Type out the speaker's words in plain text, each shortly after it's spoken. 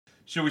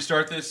Should we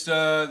start this?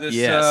 Yes.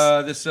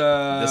 Yes,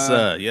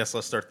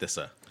 let's start this.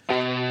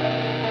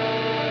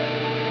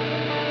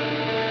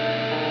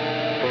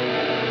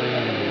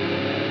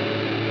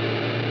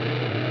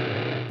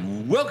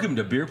 Welcome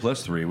to Beer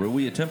Plus 3, where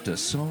we attempt to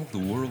solve the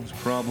world's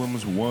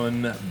problems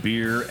one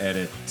beer at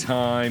a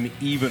time,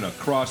 even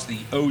across the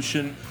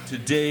ocean.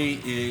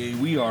 Today,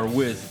 we are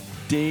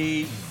with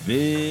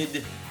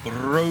David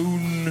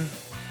Brown.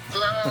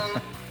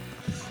 Hello.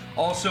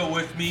 Also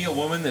with me, a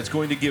woman that's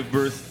going to give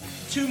birth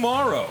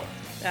tomorrow.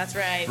 That's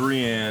right.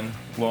 Brianne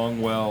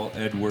Longwell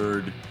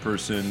Edward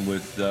person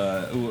with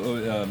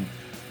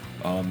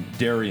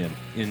Darian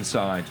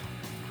inside.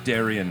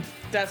 Darian.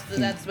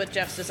 That's what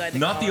Jeff's decided to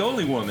Not call the it.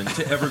 only woman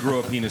to ever grow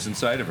a penis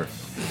inside of her.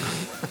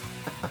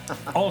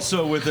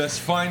 Also with us,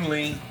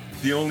 finally,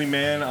 the only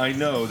man I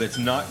know that's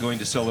not going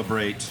to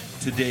celebrate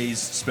today's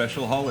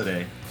special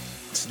holiday.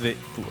 It's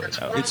World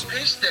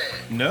Peace Day.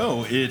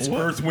 No, it's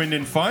Earth, Wind,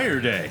 and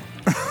Fire Day.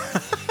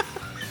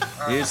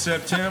 It's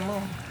September.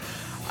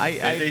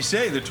 They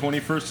say the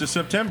 21st of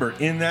September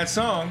in that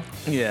song.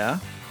 Yeah.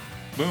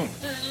 Boom.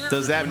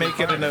 Does that make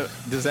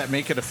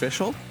it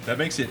official? That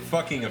makes it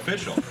fucking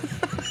official.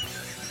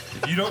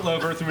 If you don't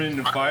love Earth, Wind,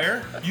 and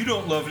Fire, you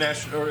don't love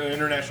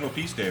International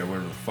Peace Day or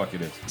whatever the fuck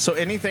it is. So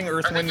anything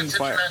Earth, I think Wind, and it's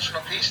Fire.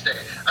 International Peace Day.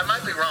 I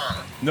might be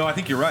wrong. No, I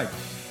think you're right.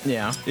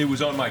 Yeah. It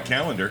was on my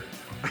calendar.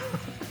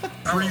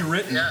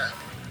 Pre-written. Yeah.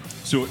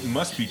 So it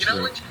must be You true.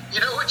 know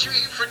what you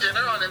eat for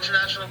dinner on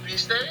International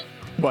Peace Day?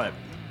 What?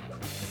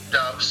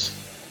 Doves.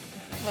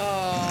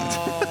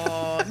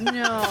 Oh,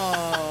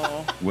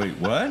 no. Wait,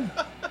 what?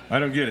 I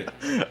don't get it.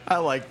 I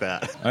like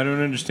that. I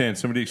don't understand.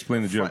 Somebody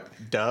explain the joke.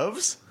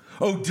 Doves?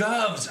 Oh,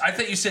 doves. I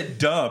thought you said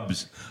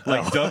dubs,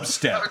 like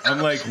dubstep.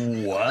 I'm like,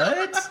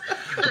 what?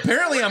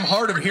 Apparently I'm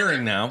hard of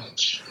hearing now.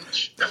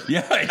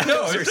 Yeah, I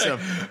know. Those are It's like,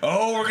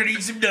 oh, we're going to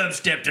eat some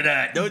dubstep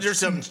tonight. Those are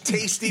some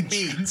tasty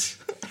beats.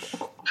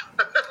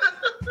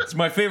 It's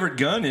my favorite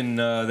gun in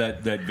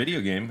that video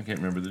game. I can't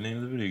remember the name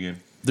of the video game.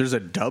 There's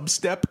a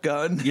dubstep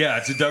gun? Yeah,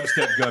 it's a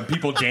dubstep gun.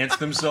 People dance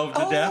themselves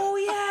to death. Oh,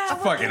 yeah.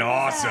 It's fucking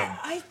awesome.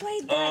 I've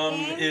played that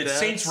game. It's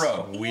Saints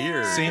Row.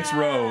 Weird. Saints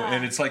Row,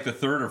 and it's like the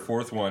third or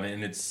fourth one,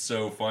 and it's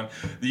so fun.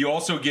 You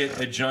also get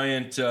a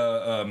giant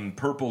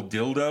purple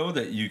dildo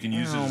that you can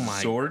use as a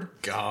sword.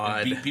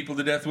 God. And beat people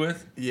to death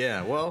with.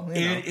 Yeah, well,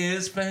 It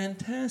is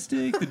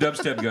fantastic. The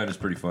dubstep gun is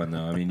pretty fun,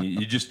 though. I mean,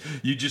 you just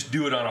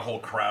do it on a whole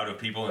crowd of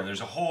people, and there's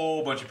a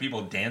whole bunch of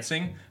people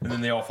dancing, and then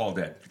they all fall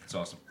dead. It's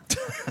awesome.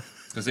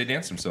 Because they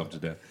dance themselves to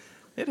death.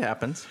 It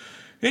happens.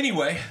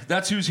 Anyway,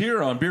 that's who's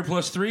here on Beer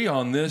Plus 3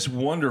 on this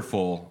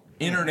wonderful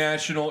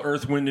International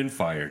Earth, Wind, and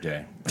Fire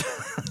Day.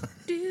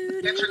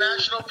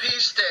 International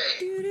Peace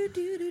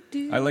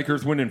Day. I like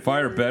Earth, Wind, and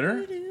Fire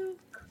better. Yeah,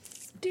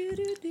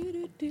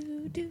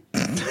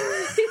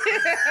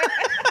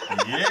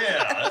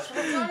 that's what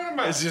I'm talking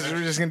about.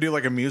 We're just going to do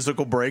like a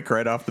musical break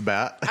right off the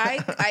bat.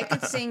 I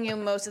could sing you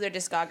most of their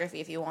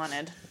discography if you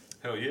wanted.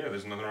 Hell yeah,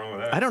 there's nothing wrong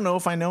with that. I don't know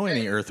if I know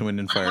any Earth, Wind,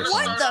 and Fire songs.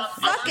 What the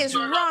fuck is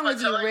wrong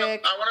with you,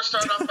 Rick? I want to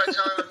start off by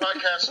telling the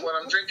podcast what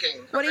I'm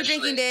drinking. What are you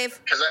drinking, Dave?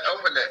 Because I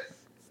opened it.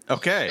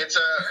 Okay. It's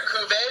a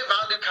Cuvée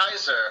Van de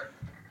Kaiser.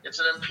 It's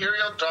an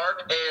Imperial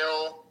Dark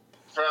Ale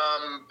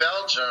from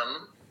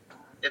Belgium.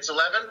 It's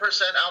 11%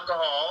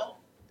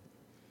 alcohol,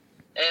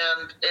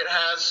 and it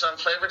has some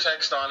flavor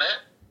text on it.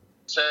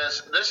 It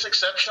says, this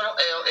exceptional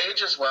ale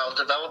ages well,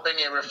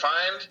 developing a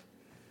refined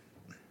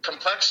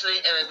complexity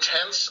and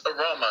intense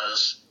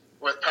aromas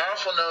with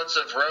powerful notes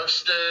of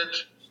roasted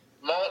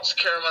malts,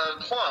 caramel,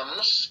 and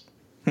plums.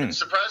 Its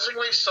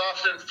surprisingly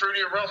soft and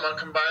fruity aroma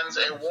combines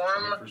a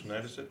warm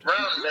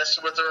roundness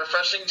with a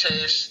refreshing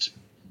taste,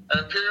 an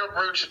imperial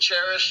brew to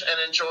cherish and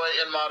enjoy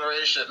in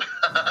moderation.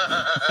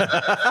 I'm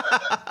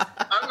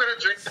going to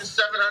drink this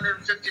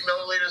 750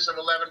 milliliters of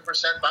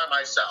 11% by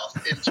myself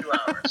in 2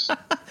 hours.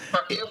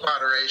 Fuck you,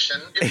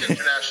 moderation. It's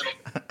International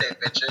Day,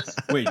 bitches.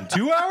 Wait, in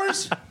 2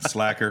 hours?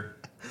 Slacker.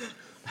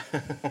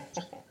 Well,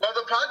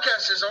 the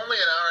podcast is only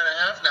an hour and a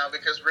half now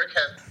because Rick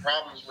has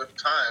problems with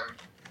time.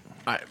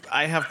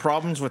 I have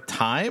problems with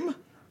time?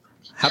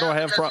 How do I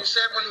have problems?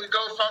 You said when we go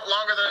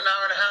longer than an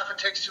hour and a half, it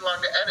takes too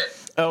long to edit.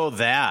 Oh,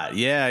 that.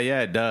 Yeah,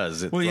 it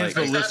does. It's Well, you have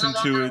to listen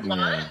to it.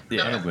 Yeah.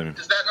 I don't blame him.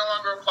 Does that no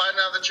longer apply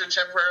now that you're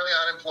temporarily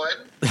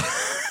unemployed?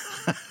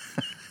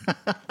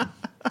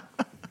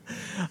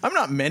 I'm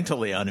not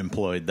mentally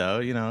unemployed,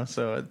 though,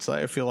 so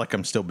I feel like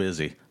I'm still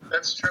busy.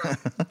 That's true.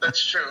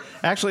 That's true.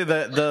 Actually,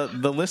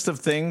 the list of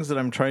things that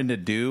I'm trying to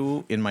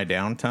do in my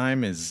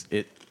downtime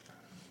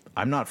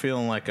I'm not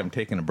feeling like I'm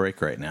taking a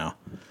break right now.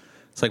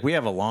 It's like we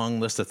have a long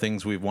list of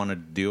things we've wanted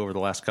to do over the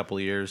last couple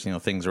of years,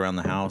 things around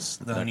the house.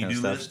 The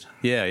honey-do list?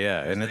 Yeah,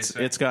 and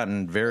it's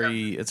gotten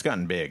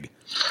big.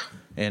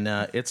 And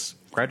it's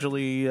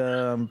gradually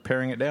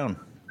paring it down.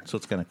 So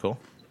it's kind of cool.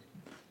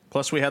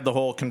 Plus, we had the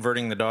whole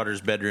converting the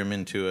daughter's bedroom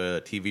into a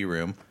TV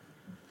room.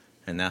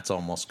 And that's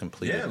almost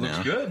completed now. Yeah, it looks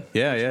good.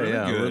 Yeah, It's really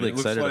I'm good. really It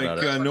looks excited like,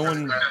 about it. no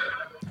one.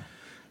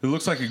 It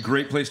looks like a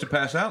great place to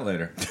pass out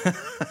later. That's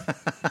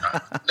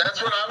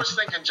what I was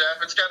thinking,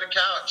 Jeff. It's got a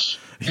couch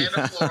and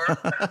a floor.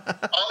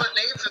 All it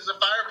needs is a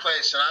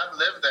fireplace, and I'd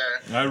live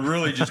there. I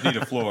really just need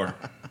a floor.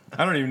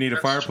 I don't even need a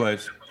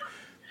fireplace.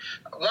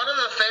 One of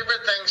the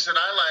favorite things that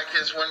I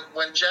like is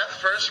when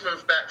Jeff first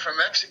moved back from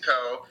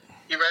Mexico,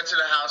 he rented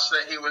a house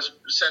that he was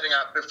setting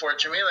up before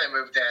Jamile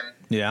moved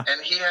in. Yeah.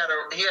 And he had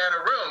a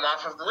room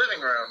off of the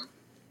living room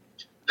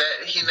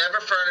that he never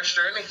furnished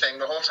or anything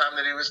the whole time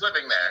that he was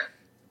living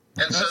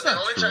there. And so That's the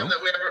not only true. time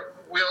that we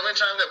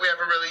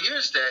ever really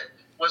used it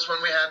was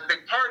when we had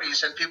big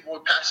parties and people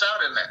would pass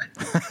out in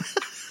there.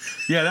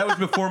 Yeah, that was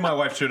before my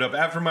wife showed up.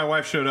 After my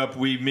wife showed up,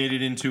 we made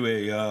it into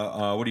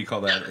a what do you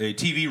call that? A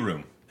TV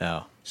room.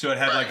 Oh. So it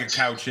had like a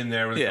couch in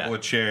there with a couple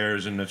of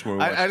chairs, and that's where we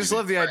watched I just TV.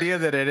 love the idea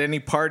that at any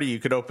party you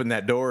could open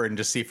that door and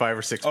just see 5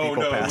 or 6 people it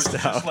was passed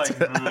just out. like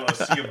a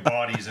sea of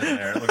bodies in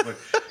there.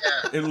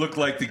 It looked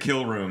like the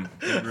kill room.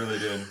 It really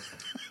did.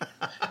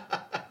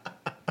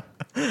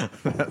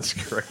 That's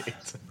great.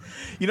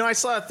 You know, I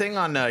saw a thing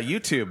on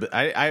YouTube.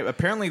 I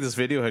apparently this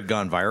video had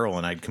gone viral,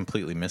 and I'd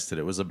completely missed it.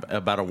 It was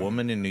about a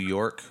woman in New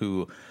York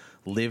who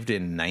lived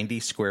in 90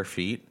 square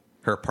feet.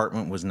 Her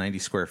apartment was 90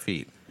 square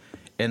feet,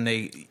 and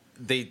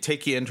they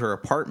take you into her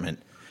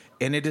apartment,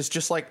 and it is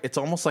just like it's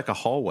almost like a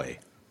hallway,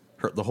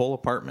 the whole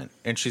apartment.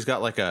 And she's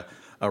got like a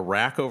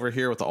rack over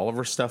here with all of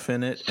her stuff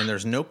in it, and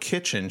there's no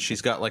kitchen.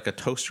 She's got like a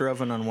toaster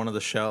oven on one of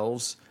the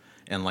shelves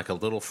and like a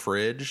little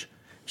fridge.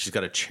 She's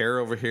got a chair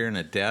over here and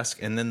a desk,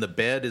 and then the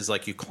bed is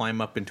like you climb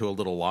up into a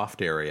little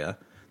loft area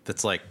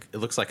that's like it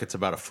looks like it's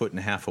about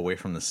 1.5 feet away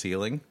from the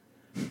ceiling.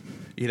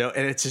 You know,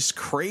 and it's just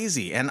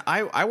crazy. And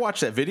I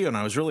watched that video and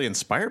I was really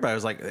inspired by it. I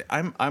was like,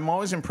 I'm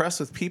always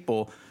impressed with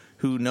people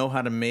who know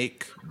how to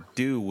make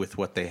do with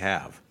what they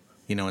have,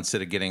 you know,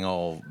 instead of getting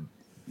all,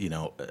 you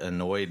know,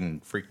 annoyed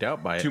and freaked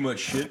out by it. Too much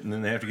shit, and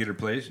then they have to get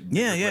replaced.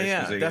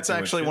 Yeah. That's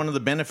actually one of the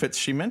benefits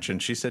she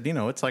mentioned. She said, you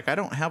know, it's like I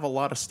don't have a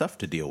lot of stuff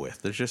to deal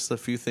with. There's just a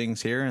few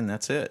things here, and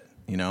that's it,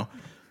 you know.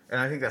 And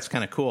I think that's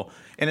kind of cool.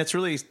 And it's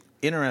really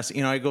interesting.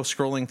 You know, I go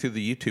scrolling through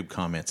the YouTube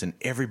comments, and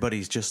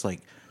everybody's just like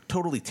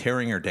totally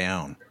tearing her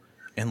down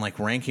and like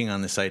ranking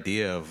on this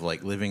idea of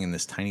like living in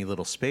this tiny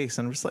little space.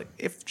 And I'm just like,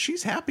 if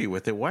she's happy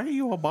with it, why are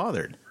you all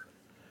bothered?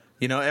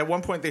 You know, at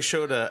one point they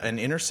showed an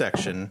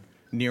intersection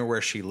near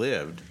where she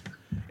lived,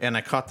 and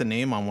I caught the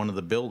name on one of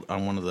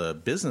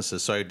the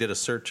businesses. So I did a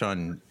search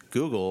on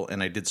Google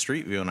and I did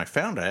Street View, and I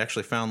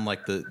actually found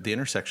like the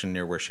intersection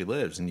near where she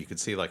lives, and you could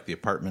see like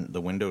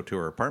the window to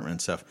her apartment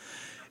and stuff.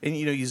 And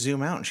you know, you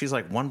zoom out and she's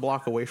like 1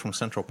 block away from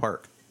Central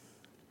Park.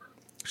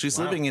 She's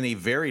living in a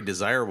very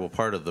desirable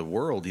part of the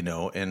world, you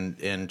know,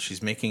 and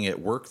she's making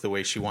it work the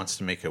way she wants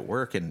to make it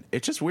work. And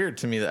it's just weird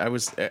to me that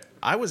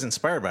I was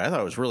inspired by it. I thought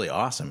it was really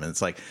awesome. And it's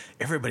like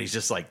everybody's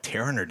just like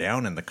tearing her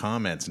down in the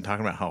comments and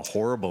talking about how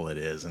horrible it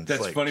is. And That's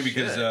it's like, funny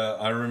because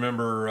I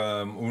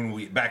remember when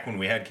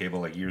we had cable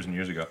like years and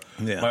years ago.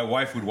 Yeah. My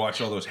wife would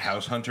watch all those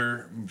House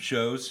Hunter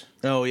shows.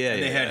 Oh yeah,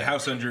 And they had yeah.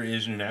 House Hunter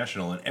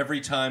International, and every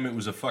time it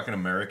was a fucking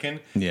American.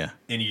 Yeah.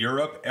 In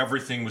Europe,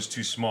 everything was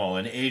too small.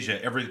 In Asia,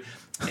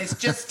 it's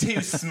just too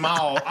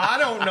small. I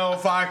don't know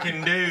if I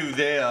can do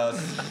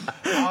this.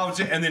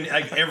 And then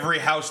like every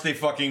house they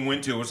fucking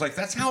went to, it was like,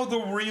 that's how the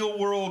real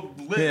world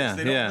lives. Yeah,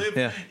 They don't live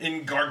yeah.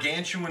 in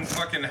gargantuan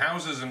fucking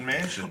houses and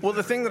mansions. Well,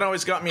 the thing that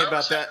always got me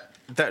about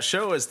that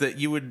show is that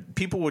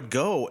people would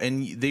go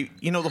and they,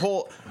 you know, the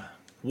whole.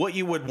 What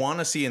you would want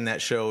to see in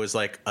that show is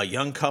like a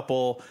young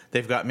couple.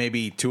 They've got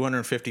maybe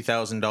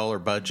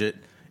 $250,000 budget,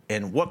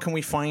 and what can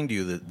we find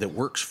you that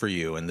works for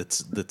you and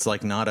that's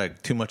like not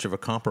too much of a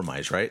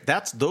compromise, right?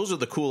 Those are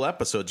the cool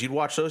episodes. You'd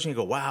watch those and you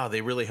go, wow,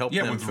 they really helped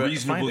them. With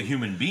reasonable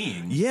human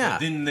beings. Yeah. But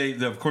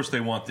then of course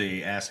they want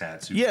the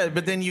asshats. Yeah,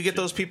 but then you get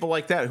those people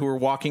like that who are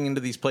walking into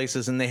these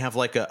places and they have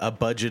like a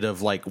budget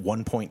of like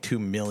 $1.2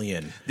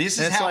 million. This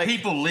And is it's how like,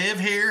 people live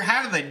here.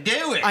 How do they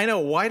do it? I know.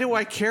 Why do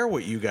I care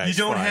what you guys? You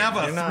don't find? have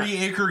a You're not-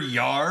 3-acre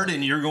yard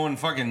and you're going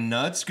fucking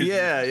nuts because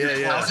Yeah, your yeah,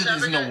 yeah. closet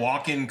isn't a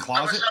walk-in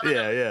closet. I was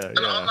having Yeah. an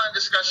online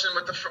discussion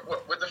with a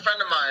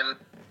friend of mine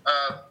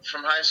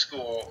from high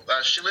school.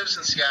 She lives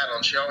in Seattle,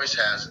 and she always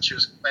has. And she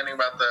was complaining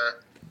about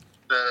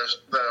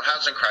the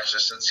housing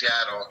crisis in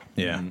Seattle.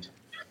 Yeah. And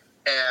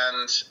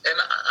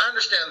I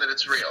understand that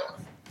it's real.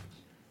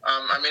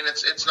 I mean,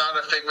 it's not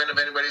a figment of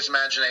anybody's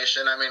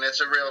imagination. I mean,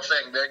 it's a real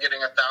thing. They're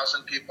getting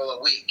 1,000 people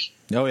a week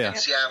Oh yeah. in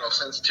Seattle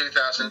since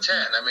 2010.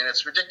 I mean,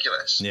 it's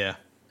ridiculous. Yeah.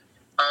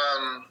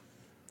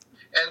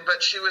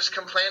 But she was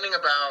complaining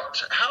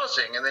about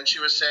housing, and then she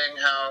was saying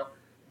how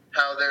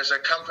there's a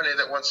company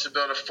that wants to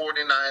build a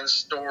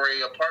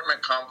 49-story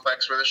apartment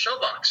complex where the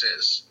Showbox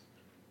is,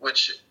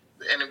 which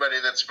anybody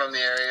that's from the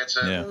area, it's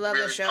a Yeah. Love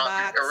the really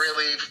Showbox. a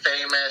really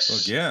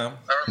famous, Yeah.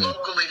 or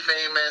locally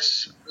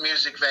famous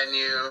music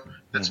venue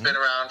that's been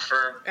around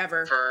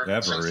Ever.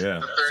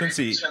 since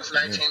yeah. since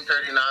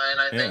 1939,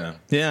 I think.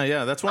 Yeah.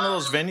 Yeah. That's one of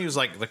those venues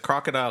like the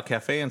Crocodile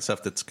Cafe and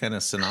stuff that's kind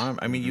of synonymous.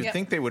 I mean, you'd Yeah.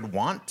 think they would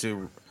want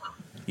to,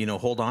 you know,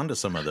 hold on to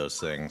some of those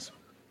things.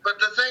 But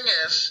the thing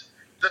is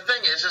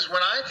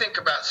when I think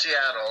about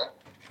Seattle,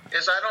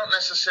 is I don't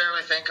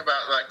necessarily think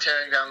about like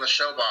tearing down the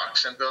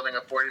Showbox and building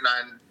a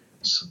 49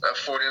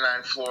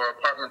 floor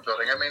apartment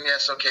building. I mean,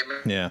 yes, okay,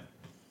 Yeah.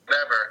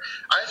 whatever.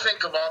 I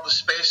think of all the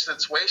space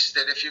that's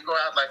wasted if you go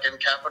out like in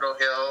Capitol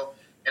Hill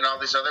and all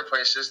these other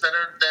places that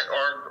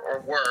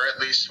were,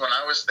 at least when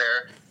I was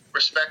there,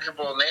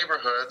 respectable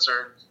neighborhoods,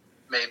 or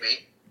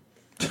maybe.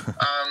 And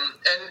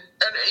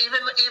even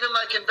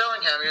like in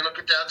Bellingham, you look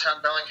at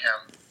downtown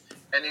Bellingham,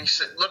 and you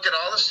look at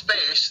all the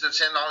space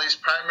that's in all these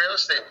prime real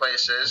estate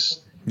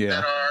places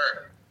that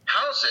are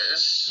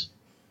houses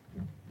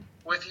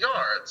with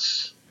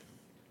yards.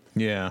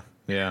 Yeah.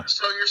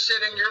 So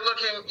you're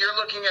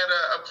looking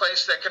at a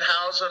place that could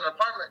house an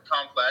apartment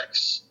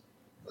complex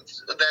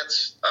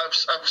that's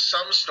of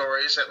some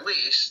stories at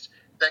least,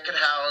 that could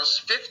house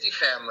 50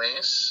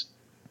 families,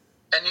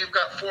 and you've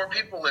got 4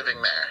 people living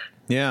there.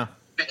 Yeah.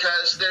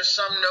 Because there's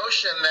some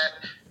notion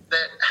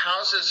that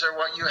houses are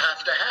what you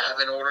have to have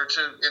in order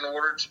to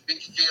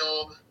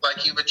feel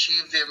like you've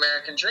achieved the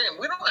American dream.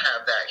 We don't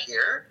have that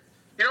here.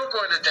 You don't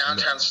go into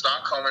downtown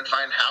Stockholm and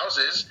find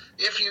houses.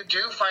 If you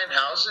do find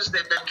houses,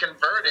 they've been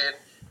converted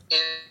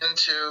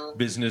into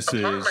businesses,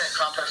 apartment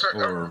complexes,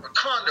 or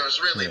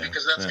condos, really,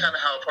 because that's kind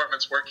of how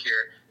apartments work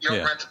here. You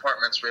don't rent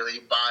apartments, really.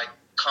 You buy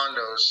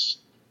condos,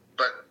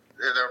 but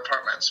they're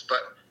apartments.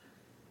 But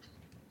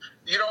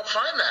you don't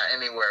find that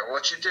anywhere.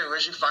 What you do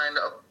is you find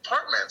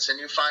apartments, and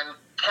you find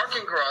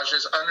parking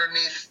garages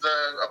underneath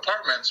the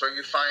apartments, or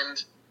you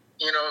find,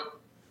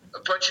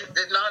 but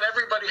not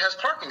everybody has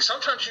parking.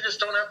 Sometimes you just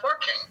don't have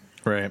parking.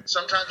 Right.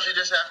 Sometimes you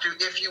just have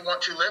to, if you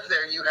want to live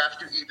there, you have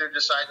to either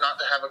decide not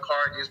to have a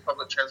car and use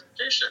public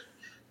transportation.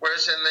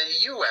 Whereas in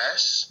the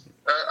U.S.,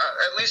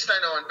 at least I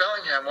know in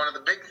Bellingham, one of the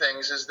big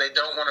things is they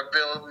don't want to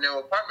build new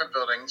apartment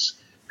buildings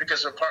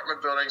because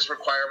apartment buildings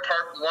require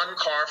one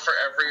car for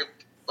every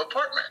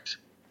apartment.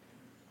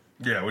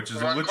 Yeah, which is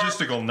a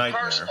logistical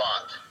nightmare. Car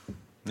spot.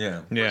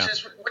 Yeah.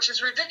 Which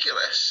is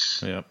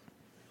ridiculous. Yep.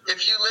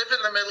 If you live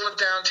in the middle of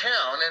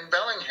downtown in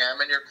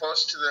Bellingham and you're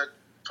close to the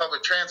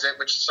public transit,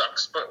 which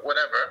sucks, but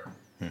whatever,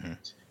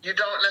 you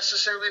don't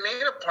necessarily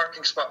need a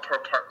parking spot per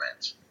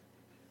apartment.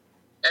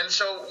 And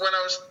so when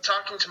I was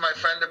talking to my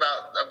friend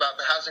about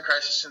the housing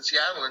crisis in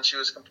Seattle, and she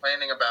was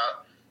complaining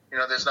about,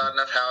 there's not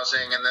enough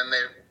housing, and then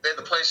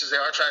the places they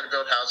are trying to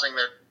build housing,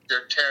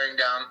 they're tearing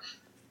down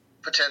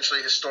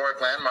potentially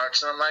historic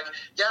landmarks. And I'm like,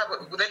 yeah,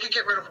 but they could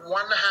get rid of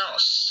one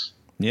house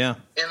in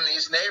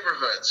these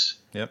neighborhoods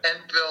and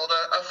build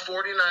a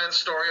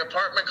 49-story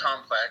apartment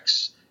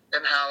complex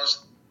and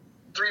house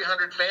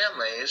 300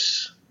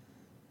 families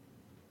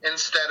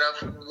instead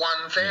of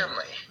one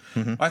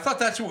family. I thought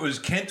that's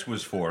what Kent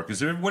was for,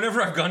 because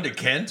whenever I've gone to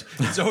Kent,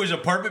 it's always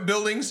apartment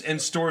buildings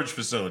and storage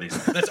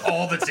facilities. That's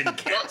all that's in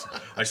Kent.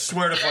 I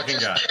swear to fucking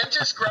God. Kent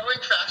is growing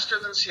faster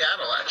than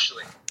Seattle,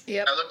 actually.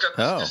 Yep. I looked up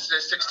the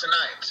statistics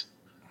tonight.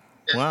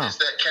 Is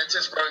that Kent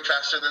is growing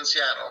faster than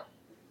Seattle.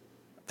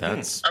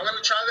 That's. I'm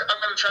gonna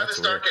try this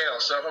dark ale,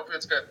 so hopefully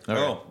it's good.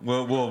 Oh,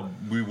 well,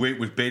 we wait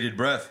with bated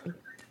breath.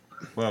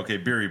 Well, okay,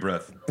 beery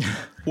breath.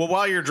 Well,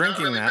 while you're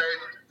drinking that,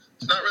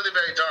 it's not really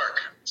very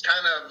dark. It's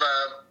kind of.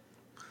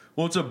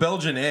 Well, it's a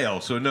Belgian ale,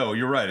 so no,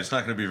 you're right. It's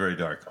not going to be very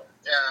dark.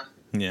 Yeah.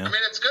 I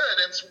mean, it's good.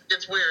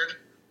 It's weird,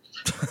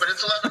 but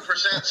it's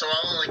 11%, so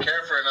I'll only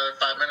care for another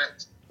 5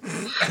 minutes.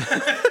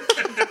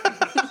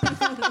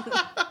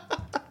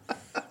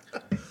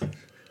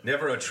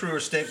 Never a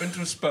truer statement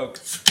was spoke.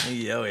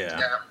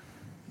 Yeah.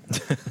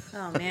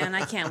 Oh man,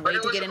 I can't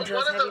wait to get into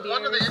those heavy beers.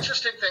 One of the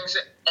interesting things,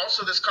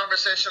 also this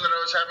conversation that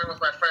I was having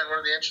with my friend, one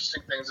of the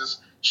interesting things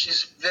is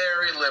she's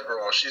very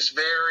liberal. She's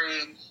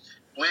very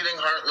bleeding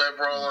heart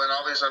liberal and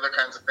all these other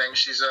kinds of things.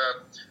 She's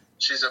a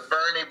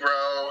Bernie bro,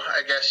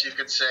 I guess you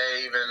could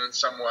say, even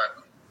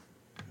somewhat.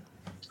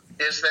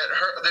 Is that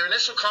their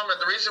initial comment,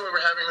 the reason we were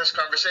having this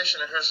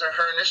conversation,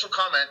 her initial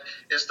comment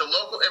is the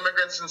local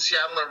immigrants in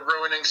Seattle are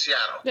ruining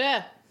Seattle.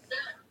 Yeah.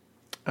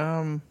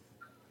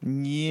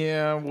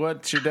 Yeah,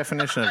 what's your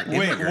definition of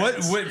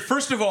immigrants? Wait,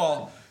 first of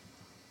all,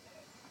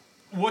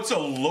 what's a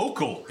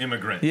local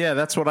immigrant? Yeah,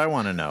 that's what I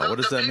want to know. What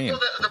does that mean?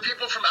 The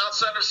people from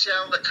outside of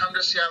Seattle that come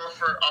to Seattle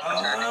for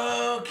opportunity.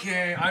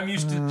 Okay, I'm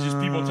used to just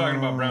people talking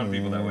about brown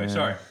people that way.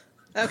 Sorry.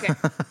 Okay.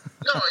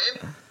 No,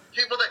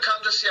 people that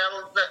come to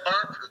Seattle that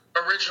aren't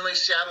originally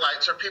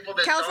Seattleites, or people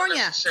that California.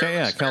 don't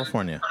necessarily spend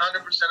California.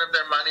 100% of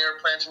their money or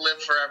plan to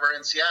live forever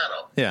in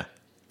Seattle. Yeah.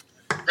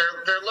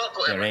 They're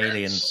local immigrants.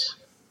 Aliens.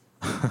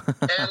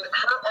 And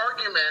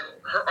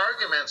her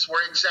arguments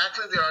were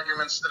exactly the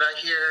arguments that I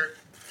hear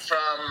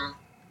from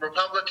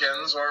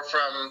Republicans or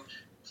from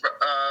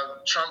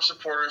Trump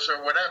supporters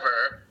or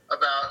whatever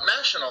about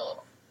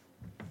national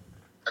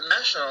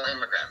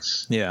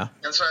immigrants. Yeah.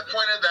 And so I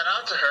pointed that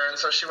out to her, and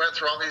so she went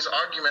through all these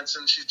arguments,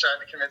 and she tried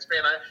to convince me,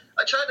 and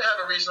I tried to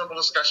have a reasonable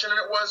discussion, and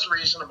it was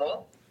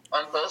reasonable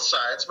on both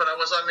sides, but I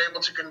was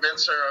unable to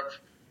convince her of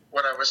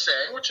what I was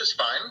saying, which is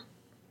fine.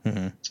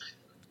 Mm-hmm.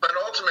 But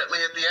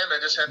ultimately, at the end, I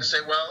just had to say,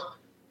 well,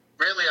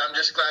 really, I'm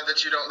just glad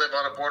that you don't live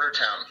on a border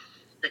town,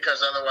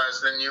 because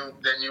otherwise, then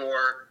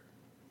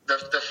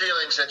the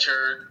feelings that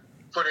you're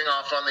putting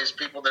off on these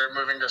people that are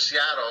moving to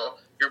Seattle,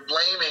 you're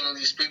blaming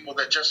these people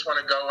that just want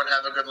to go and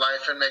have a good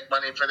life and make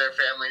money for their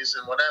families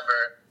and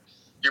whatever.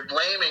 You're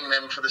blaming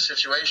them for the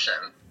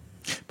situation.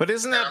 But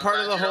isn't that part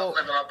of the whole?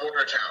 Live in a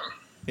border town.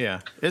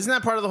 Yeah, isn't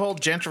that part of the whole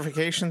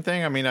gentrification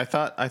thing? I mean, I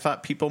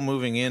thought people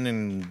moving in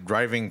and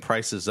driving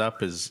prices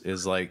up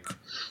is like,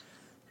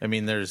 I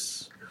mean,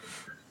 there's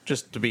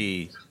just to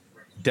be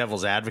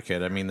devil's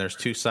advocate. I mean, there's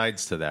two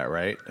sides to that,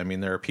 right? I mean,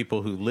 there are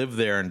people who live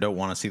there and don't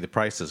want to see the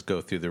prices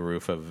go through the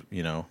roof of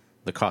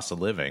the cost of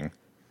living.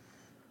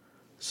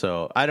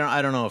 So I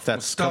don't know if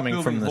that's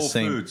coming from the Whole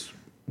same. Foods.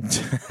 Well,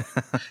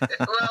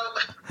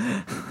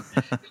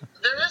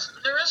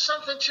 there is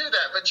something to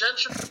that, but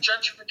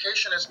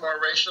gentrification is more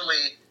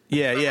racially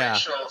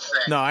racial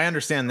thing. No, I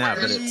understand that,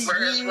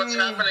 whereas what's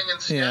happening in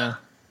Seattle,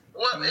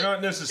 well,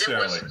 Not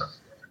necessarily.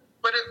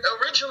 But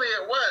originally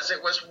it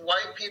was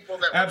white people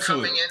that were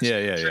coming into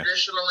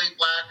traditionally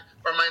black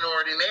or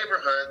minority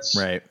neighborhoods,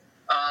 right?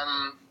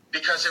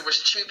 Because it was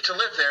cheap to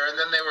live there, and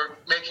then they were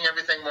making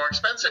everything more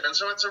expensive, and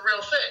so it's a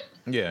real thing.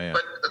 Yeah.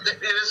 But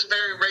it is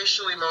very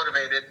racially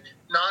motivated,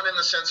 not in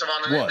the sense of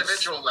on an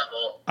individual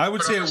level. I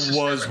would say it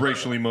was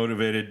racially level.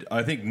 motivated.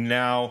 I think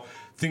now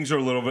things are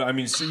a little bit. I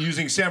mean,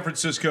 using San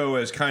Francisco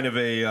as kind of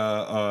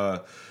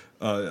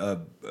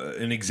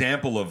an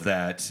example of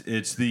that,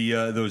 it's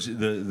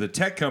the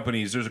tech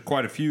companies. There's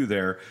quite a few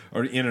there,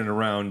 are in and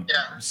around.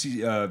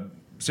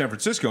 San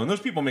Francisco, and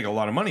those people make a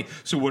lot of money.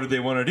 So what did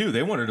they want to do?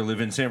 They wanted to live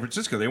in San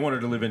Francisco. They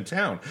wanted to live in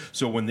town.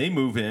 So when they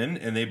move in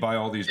and they buy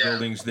all these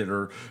buildings that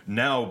are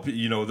now,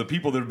 the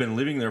people that have been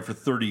living there for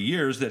 30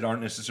 years that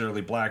aren't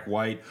necessarily black,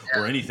 white,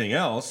 or anything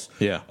else.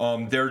 Yeah.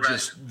 They're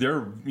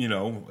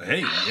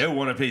hey,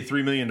 want to pay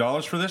 $3 million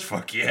for this?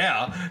 Fuck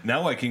yeah.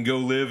 Now I can go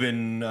live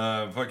in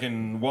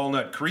fucking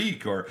Walnut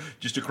Creek or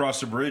just across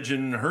the bridge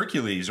in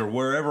Hercules or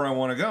wherever I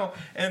want to go.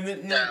 And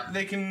then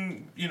they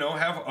can,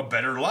 have a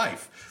better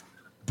life.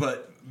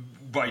 But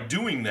by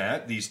doing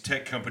that, these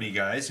tech company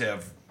guys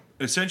have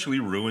essentially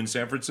ruined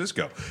San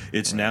Francisco.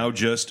 It's now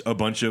just a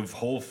bunch of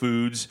Whole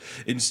Foods.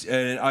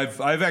 And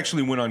I've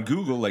actually went on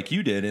Google like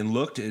you did and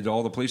looked at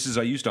all the places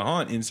I used to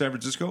haunt in San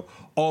Francisco.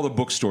 All the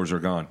bookstores are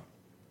gone.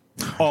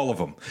 All of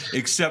them,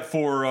 except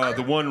for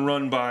the one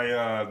run by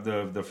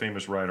the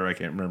famous writer. I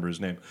can't remember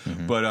his name,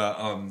 but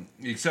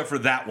except for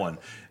that one.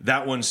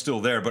 That one's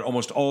still there, but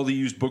almost all the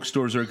used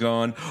bookstores are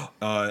gone.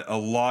 A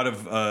lot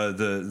of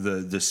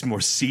the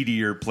more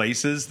seedier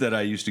places that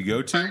I used to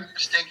go to.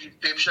 Stinky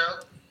Peep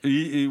Show?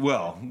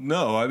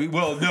 No,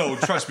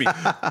 trust me.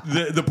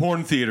 The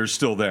porn theater's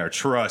still there.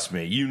 Trust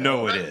me.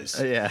 It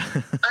is. Yeah.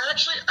 I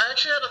actually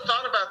had a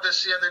thought about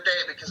this the other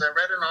day because I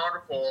read an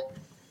article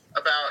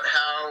about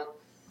how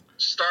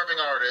starving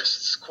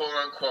artists, quote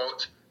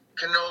unquote,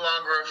 can no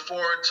longer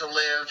afford to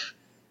live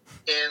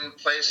in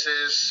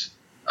places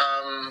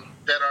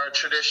that are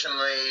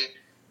traditionally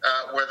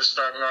where the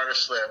starving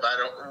artists live.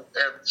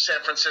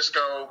 San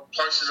Francisco,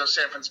 parts of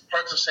San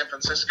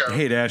Francisco.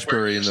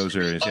 Haight-Ashbury in those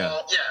areas,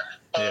 all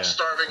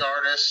starving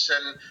artists,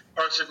 and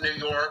parts of New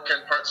York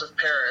and parts of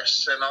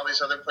Paris and all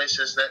these other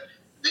places that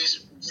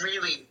these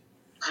really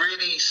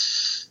gritty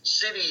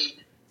city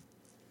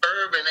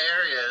urban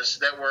areas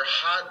that were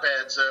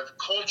hotbeds of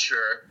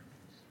culture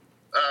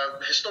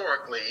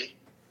historically,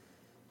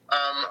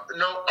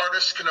 no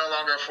artists can no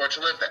longer afford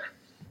to live there.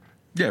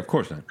 Yeah, of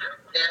course not.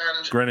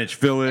 And Greenwich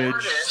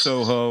Village,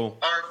 Soho.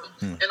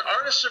 And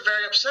artists are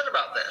very upset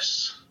about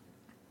this.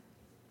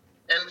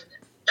 And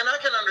I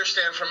can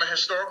understand from a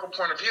historical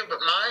point of view, but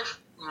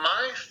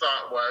my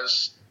thought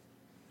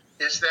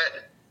is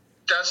that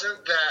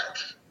doesn't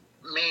that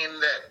mean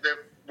that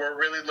we're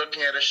really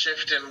looking at a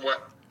shift in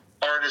what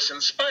art is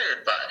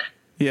inspired by?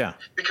 Yeah.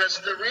 Because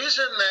the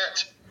reason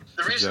that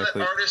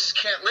artists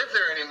can't live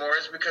there anymore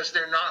is because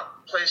they're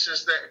not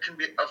places that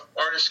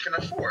artists can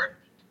afford.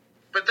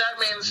 But that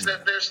means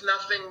that there's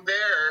nothing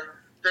there.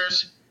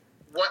 There's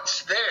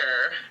what's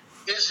there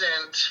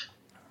isn't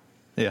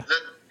the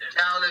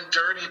down and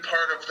dirty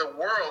part of the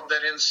world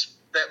that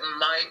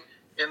might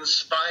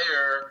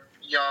inspire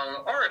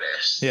young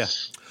artists. Yeah.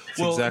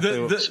 Well,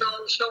 exactly.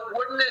 So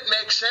wouldn't it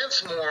make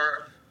sense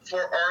more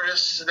for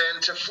artists then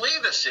to flee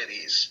the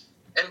cities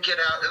and get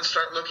out and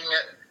start looking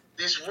at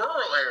these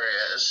rural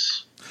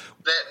areas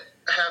that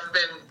have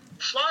been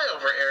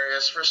flyover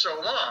areas for so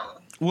long?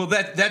 Well,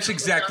 that's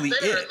exactly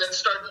it. And then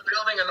start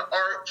building an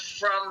art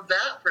from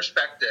that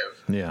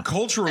perspective. Yeah.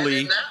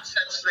 Culturally, and in that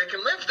sense, they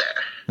can live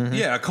there. Mm-hmm.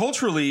 Yeah,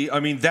 culturally, I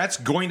mean, that's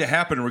going to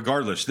happen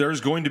regardless.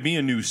 There's going to be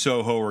a new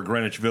Soho or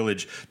Greenwich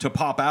Village to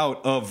pop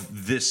out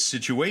of this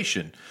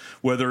situation.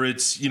 Whether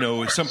it's,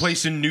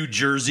 someplace in New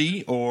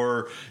Jersey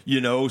or,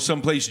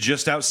 someplace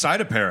just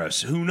outside of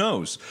Paris. Who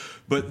knows?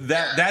 But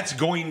that's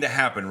going to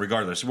happen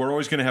regardless. We're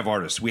always going to have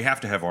artists. We have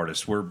to have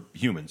artists. We're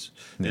humans.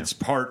 Yeah. It's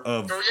part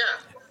of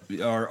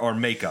our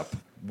makeup.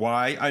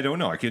 Why? I don't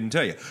know. I couldn't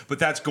tell you. But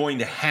that's going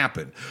to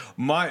happen.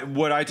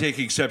 What I take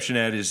exception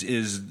at is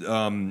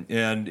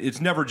and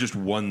it's never just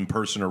one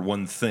person or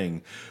one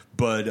thing,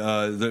 but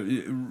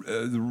the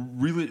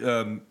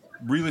really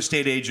real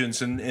estate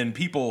agents and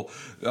people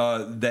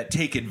that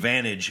take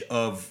advantage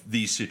of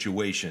these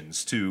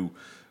situations to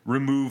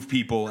remove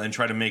people and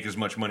try to make as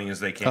much money as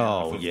they can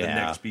off of the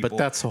next people. But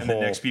that's the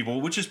next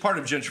people, which is part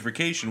of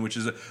gentrification, which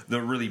is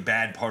the really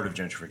bad part of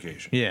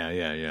gentrification.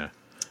 Yeah.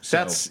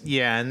 So,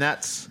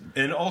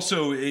 and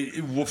also,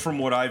 from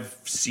what I've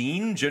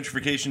seen,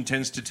 gentrification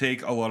tends to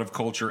take a lot of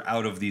culture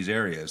out of these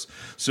areas.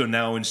 So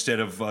now,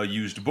 instead of a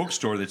used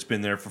bookstore that's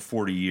been there for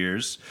 40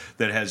 years,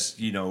 that has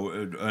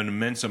an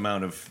immense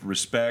amount of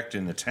respect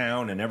in the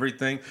town and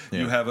everything,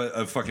 you have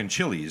a fucking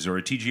Chili's or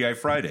a TGI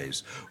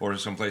Fridays or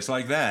someplace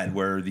like that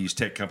where these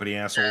tech company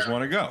assholes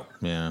want to go.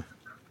 Yeah.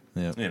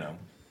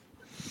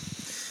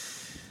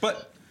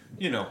 But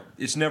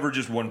it's never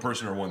just one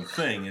person or one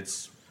thing.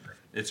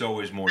 It's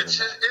always more than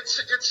that.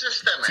 It's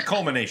systemic. It's a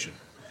culmination.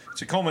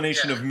 It's a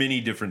culmination of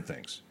many different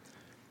things.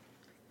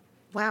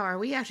 Wow, are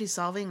we actually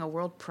solving a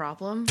world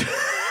problem? One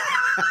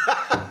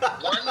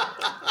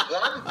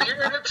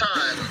beer at a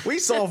time. We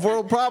solve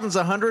world problems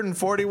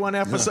 141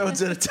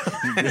 episodes at a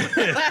time.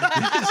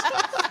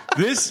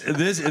 This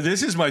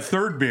is my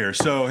third beer,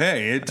 so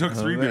hey, it took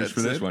 3 beers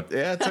for this one.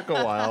 Yeah, it took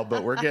a while,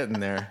 but we're getting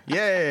there.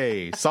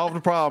 Yay! Solved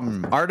a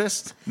problem.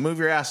 Artists, move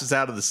your asses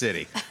out of the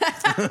city.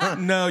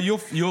 No,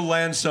 you'll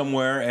land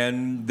somewhere,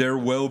 and there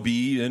will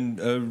be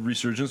a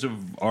resurgence of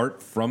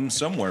art from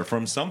somewhere,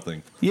 from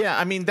something. Yeah,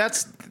 I mean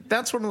that's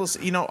one of those.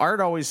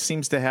 Art always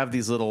seems to have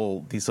these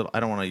little. I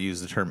don't want to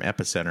use the term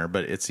epicenter,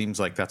 but it seems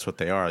like that's what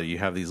they are. You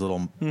have these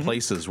little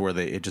places where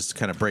it just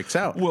kind of breaks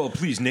out. Well,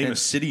 please name a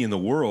city in the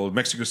world.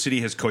 Mexico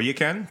City has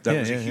Coyoacan. That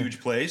was a huge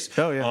place.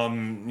 Oh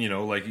yeah.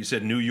 Like you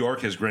said, New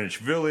York has Greenwich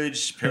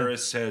Village.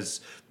 Paris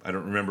has. I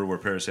don't remember where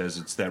Paris has.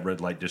 It's that red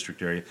light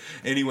district area.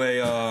 Anyway,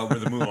 where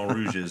the Moulin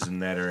Rouge is in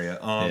that area.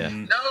 No, they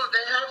have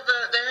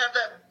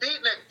that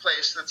beatnik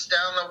place that's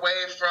down the way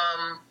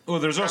from. Well,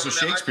 there's also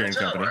Shakespeare and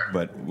Company,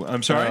 but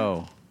I'm sorry.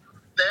 Oh.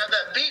 They have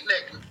that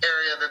beatnik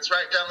area that's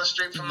right down the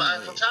street from the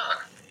Eiffel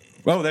Tower.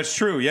 Oh, that's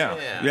true. Yeah.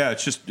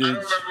 It's just. I don't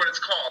remember what it's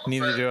called.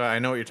 Neither do I. I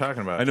know what you're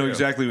talking about. I know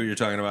exactly what you're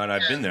talking about.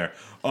 I've been there.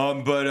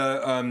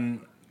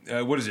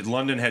 What is it?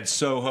 London had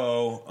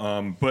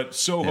Soho, but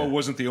Soho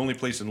wasn't the only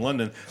place in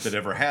London that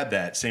ever had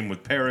that. Same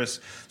with Paris.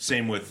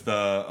 Same with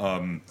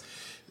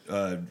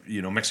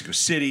Mexico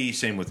City.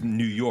 Same with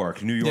New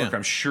York. New York,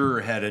 I'm sure,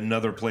 had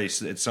another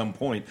place at some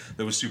point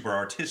that was super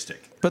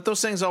artistic. But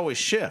those things always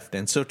shift,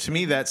 and so to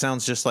me, that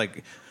sounds just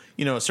like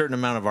a certain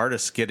amount of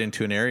artists get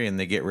into an area and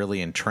they get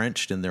really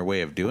entrenched in their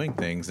way of doing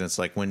things. And it's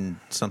like when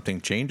something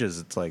changes,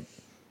 it's like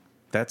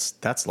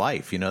that's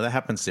life. That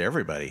happens to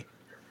everybody.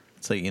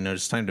 It's like,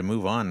 it's time to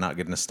move on, not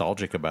get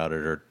nostalgic about it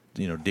or,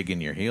 dig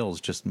in your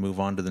heels. Just move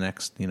on to the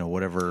next,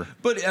 whatever.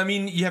 But, I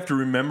mean, you have to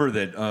remember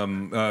that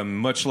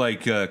much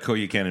like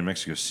Coyoacan in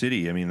Mexico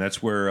City, I mean,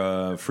 that's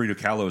where Frida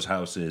Kahlo's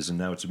house is, and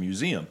now it's a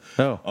museum.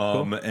 Oh,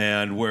 cool.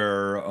 And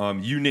where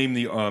you name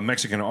the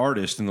Mexican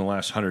artist in the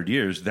last 100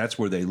 years, that's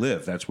where they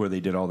live. That's where they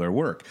did all their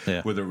work.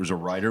 Yeah. Whether it was a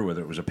writer,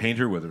 whether it was a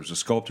painter, whether it was a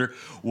sculptor,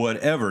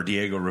 whatever.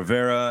 Diego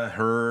Rivera,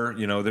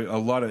 a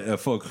lot of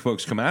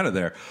folks come out of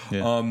there.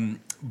 Yeah.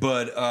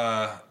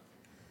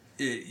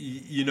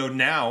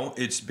 Now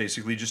it's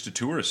basically just a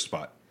tourist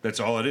spot. That's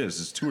all it is.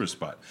 It's a tourist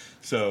spot.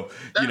 So,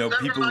 people...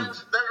 That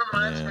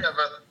reminds me of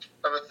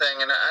a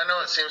thing, and I know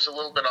it seems a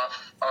little bit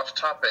off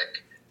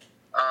topic,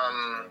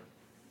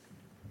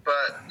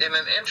 but in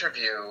an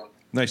interview...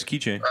 Nice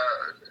keychain.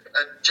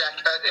 A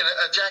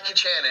Jackie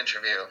Chan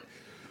interview.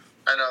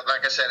 I know,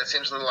 like I said, it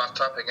seems a little off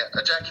topic.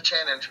 A Jackie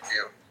Chan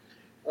interview.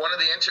 One of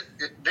the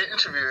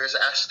interviewers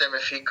asked him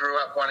if he grew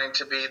up wanting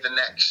to be the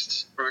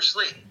next Bruce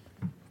Lee.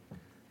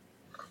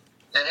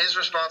 And his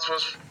response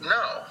was,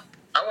 no,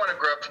 I want to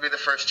grow up to be the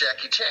first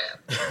Jackie Chan.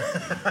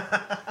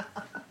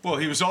 Well,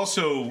 he was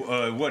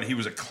also, he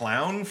was a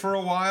clown for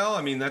a while?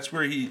 I mean, that's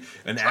where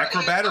an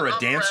acrobat or a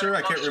dancer?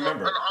 I can't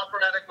remember. An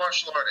operatic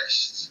martial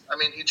artist. I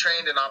mean, he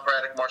trained in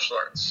operatic martial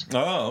arts.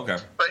 Oh, okay.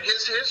 But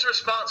his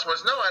response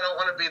was, no, I don't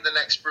want to be the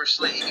next Bruce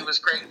Lee. He was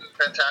great and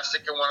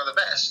fantastic and one of the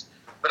best.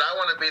 But I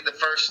want to be the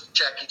first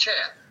Jackie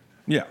Chan.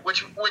 Yeah.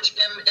 Which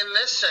in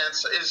this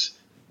sense is...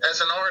 As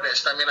an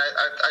artist, I mean,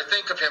 I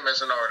think of him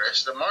as an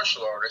artist, a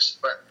martial artist,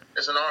 but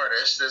as an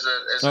artist,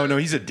 no,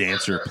 he's a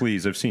dancer.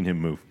 Please, I've seen him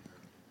move.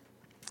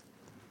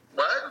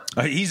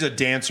 What? He's a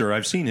dancer.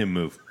 I've seen him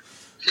move.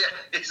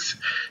 Yeah,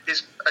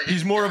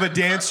 he's more of a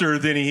dancer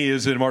than he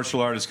is a martial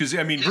artist. Because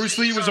Bruce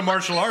Lee was a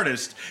martial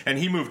artist, and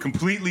he moved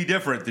completely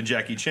different than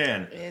Jackie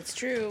Chan. It's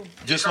true.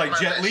 Just like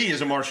Jet Li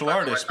is a martial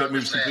artist, but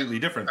moves completely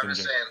different than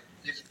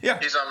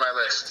Jackie. He's on my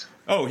list.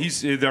 Oh,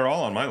 they're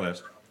all on my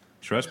list.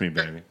 Trust me,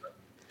 baby.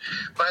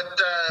 But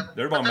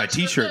they're on my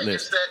T-shirt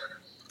list.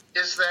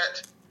 Is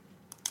that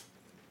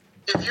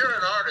if you're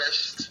an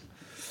artist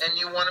and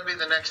you want to be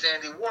the next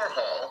Andy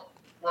Warhol,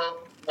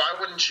 well, why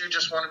wouldn't you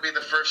just want to be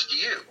the first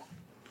you?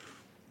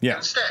 Yeah.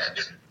 Instead,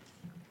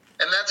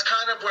 and that's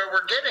kind of where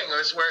we're getting,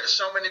 is where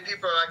so many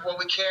people are like, well,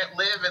 we can't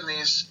live in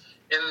these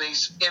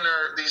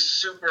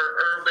super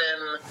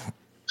urban,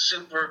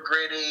 super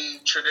gritty,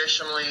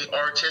 traditionally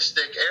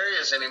artistic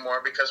areas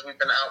anymore because we've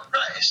been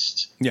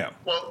outpriced. Yeah.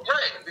 Well,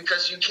 right,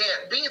 because you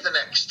can't be the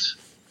next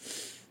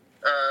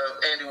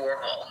Andy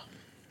Warhol.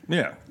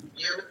 Yeah.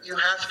 You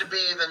have to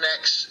be the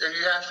next, or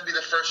you have to be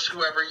the first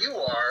whoever you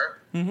are.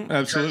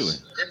 Absolutely.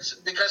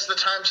 Because the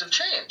times have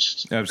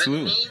changed.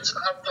 Absolutely.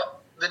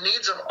 The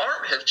needs of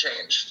art have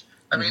changed.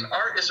 I mean,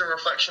 art is a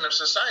reflection of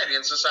society,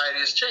 and society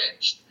has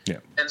changed. Yeah.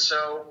 And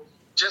so,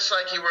 just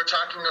like you were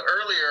talking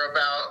earlier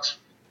about,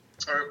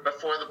 or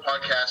before the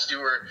podcast, we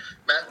were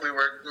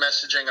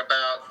messaging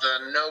about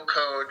the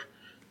no-code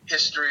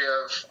history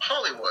of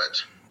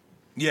Hollywood.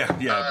 Yeah,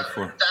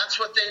 before. That's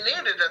what they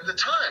needed at the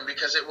time,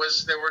 because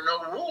there were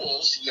no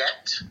rules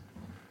yet,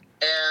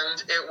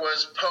 and it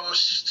was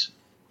post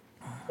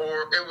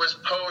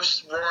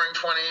Roaring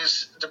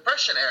 '20s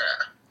Depression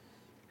era.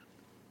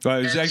 Well,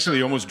 it was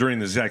actually almost during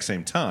the exact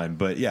same time,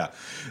 but yeah.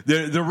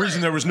 The reason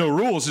there was no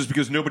rules is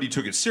because nobody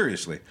took it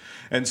seriously.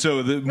 And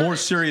so the more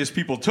serious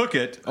people took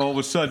it, all of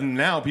a sudden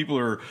now people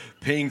are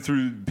paying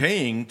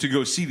to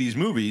go see these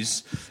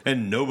movies,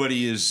 and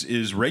nobody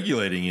is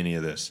regulating any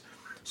of this.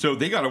 So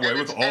they got away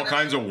with all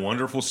kinds of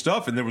wonderful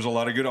stuff, and there was a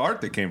lot of good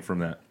art that came from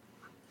that.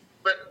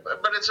 But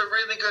it's a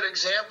really good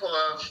example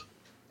of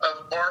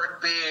art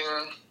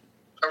being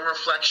a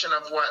reflection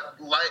of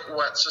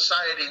what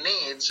society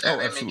needs at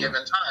any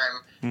given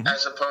time,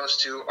 as opposed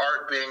to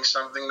art being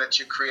something that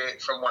you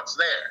create from what's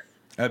there.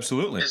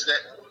 Absolutely. Is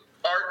that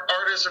art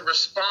is a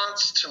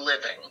response to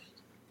living,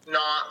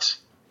 not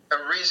a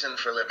reason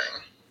for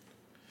living.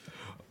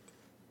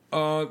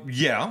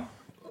 Yeah,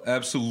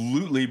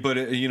 absolutely. But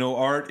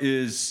art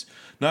is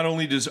not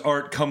only does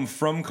art come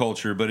from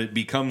culture, but it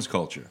becomes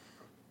culture.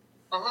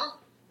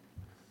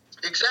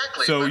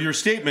 Exactly. So your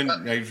statement,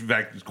 in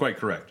fact, is quite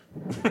correct.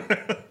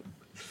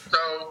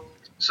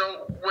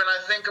 So when I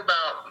think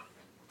about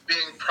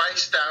being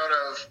priced out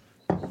of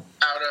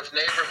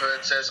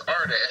neighborhoods as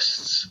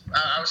artists,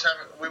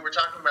 we were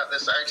talking about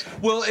this.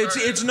 Well,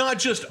 it's not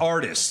just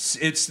artists.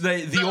 It's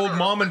the old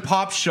mom and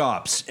pop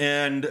shops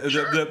and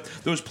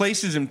those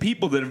places and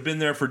people that have been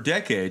there for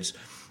decades.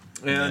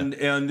 And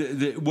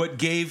what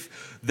gave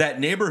that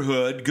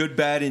neighborhood, good,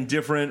 bad,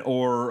 indifferent,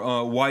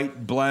 or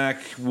white,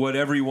 black,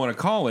 whatever you want to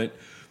call it,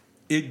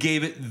 it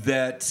gave it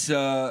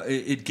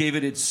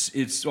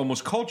its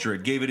almost culture.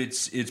 It gave it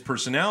its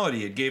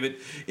personality. It gave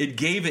it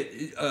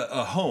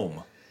a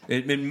home.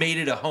 It made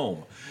it a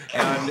home,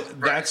 and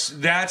that's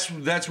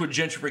what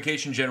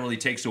gentrification generally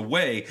takes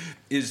away,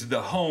 is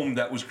the home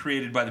that was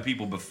created by the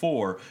people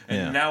before,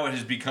 and now it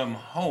has become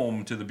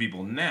home to the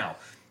people now.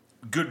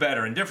 Good, bad,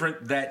 or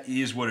indifferent, that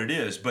is what it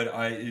is. But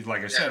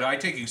like I said, I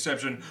take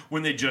exception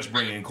when they just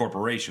bring in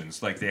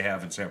corporations like they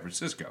have in San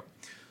Francisco.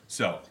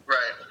 So,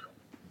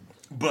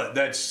 but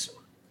that's,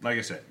 like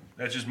I said,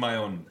 that's just my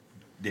own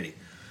ditty.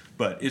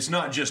 But it's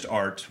not just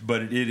art,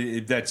 but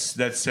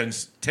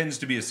that tends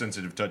to be a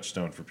sensitive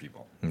touchstone for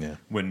people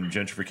when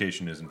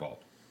gentrification is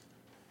involved.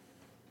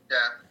 Yeah.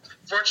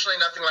 Fortunately,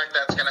 nothing like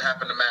that's going to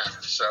happen to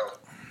Meth, so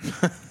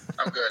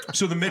I'm good.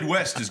 So the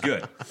Midwest is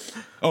good.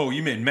 Oh,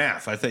 you mean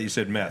math. I thought you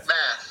said meth.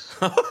 Math.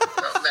 No, Meth.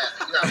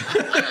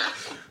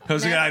 I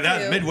was like,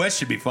 that Midwest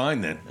should be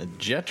fine then. A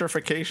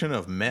gentrification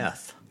of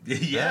meth.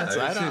 Yeah,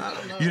 I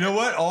don't know. You know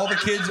what? All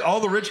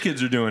the rich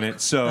kids are doing it.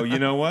 So you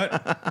know what?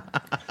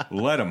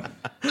 Let them.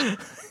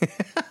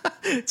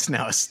 It's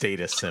now a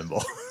status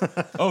symbol.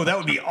 Oh, that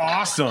would be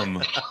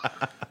awesome.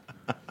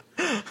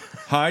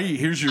 Hi,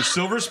 here's your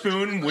silver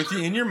spoon with you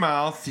in your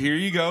mouth. Here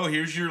you go.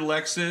 Here's your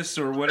Lexus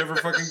or whatever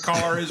fucking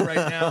car is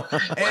right now,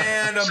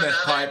 and a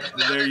meth pipe.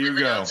 There you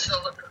go.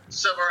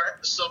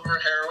 Silver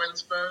heroin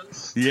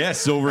spoons.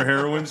 Yes, silver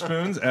heroin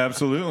spoons.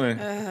 Absolutely.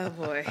 Oh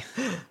boy.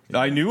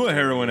 I knew a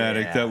heroin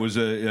addict that was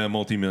a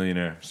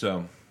multimillionaire.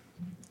 So,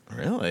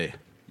 really?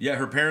 Yeah,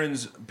 her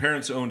parents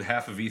owned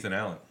half of Ethan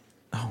Allen.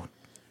 Oh,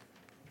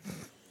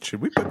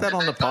 should we put that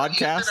on the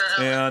podcast?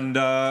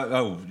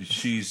 And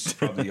she's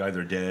probably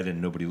either dead,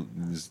 and nobody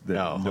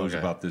knows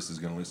about this is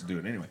going to listen to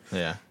it anyway.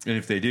 Yeah. And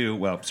if they do,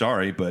 well,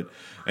 sorry,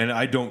 and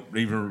I don't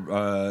even.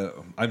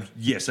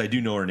 Yes, I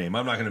do know her name.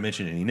 I'm not going to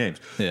mention any names.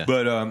 Yeah.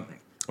 But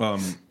well,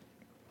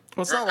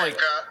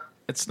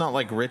 it's not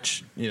like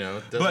rich,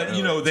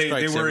 But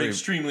they were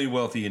extremely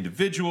wealthy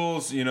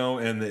individuals,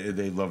 and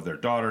they loved their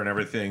daughter and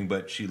everything.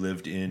 But she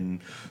lived in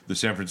the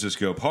San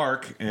Francisco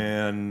Park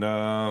and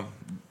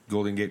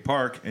Golden Gate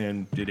Park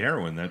and did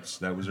heroin.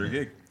 That was her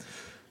gig.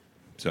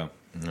 So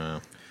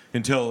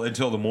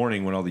until the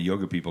morning when all the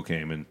yoga people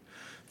came, and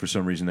for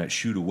some reason that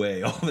shooed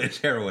away all these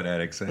heroin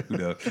addicts. Who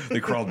knows? They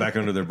crawled back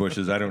under their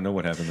bushes. I don't know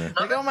what happened there.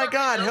 Like, oh my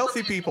God,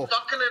 healthy people.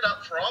 Fucking it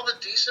up for all the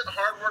decent,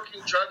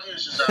 hardworking drug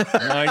users out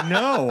there. I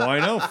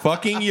know.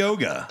 Fucking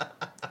yoga.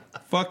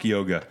 Fuck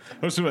yoga.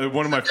 That was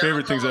one of my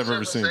favorite things I've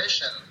ever seen.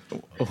 This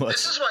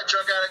is why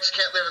drug addicts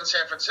can't live in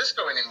San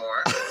Francisco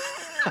anymore.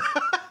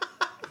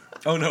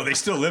 Oh, no, they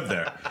still live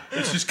there.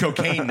 It's just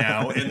cocaine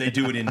now, and they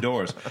do it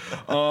indoors.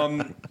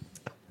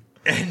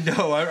 And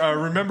no, I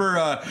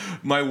remember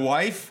my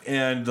wife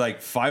and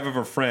like 5 of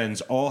her friends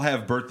all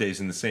have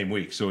birthdays in the same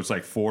week. So it's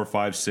like 4,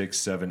 5, 6,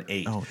 7,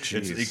 8. Oh,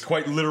 jeez. It's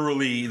quite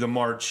literally the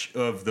march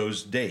of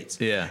those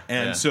dates. Yeah.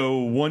 And so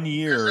one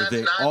year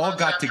they all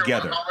got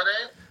together. One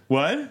holiday?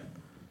 What?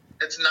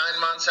 It's 9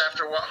 months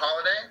after what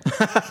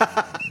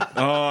holiday?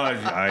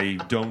 I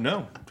don't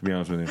know, to be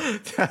honest with you.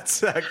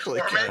 That's actually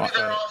Or maybe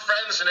they're all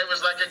friends and it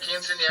was like a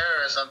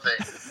quinceañera or something.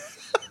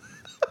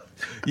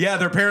 Yeah,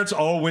 their parents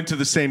all went to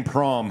the same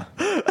prom.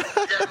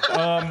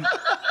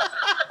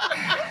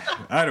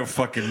 I don't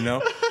fucking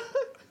know.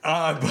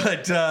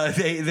 But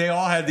they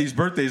all had these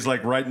birthdays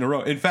like right in a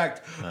row. In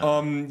fact,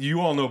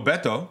 you all know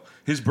Beto.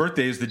 His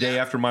birthday is the day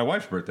after my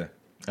wife's birthday.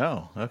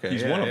 Oh, okay.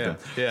 He's one of them.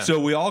 Yeah. So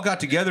we all got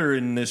together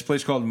in this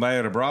place called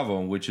Valle de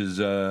Bravo, which is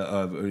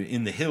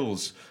in the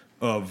hills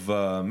of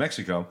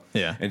Mexico.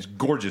 Yeah. And it's a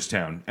gorgeous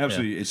town.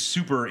 Absolutely. It's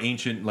super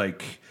ancient,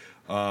 like...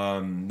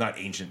 not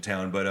ancient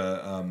town, but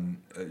a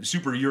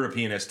super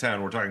European-esque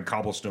town. We're talking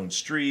cobblestone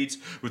streets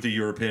with the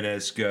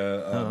European-esque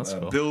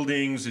cool.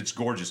 buildings. It's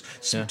gorgeous.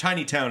 It's a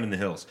tiny town in the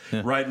hills,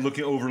 right,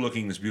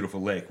 overlooking this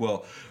beautiful lake.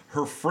 Well,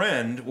 her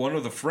friend, one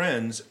of the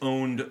friends,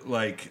 owned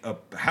like a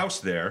house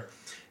there,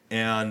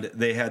 and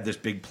they had this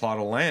big plot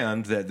of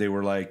land that they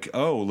were like,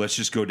 oh, let's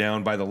just go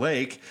down by the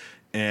lake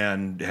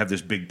and have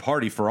this big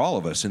party for all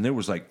of us. And there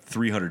was like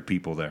 300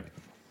 people there.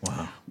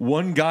 Wow.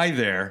 One guy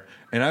there,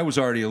 and I was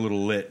already a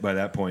little lit by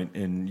that point,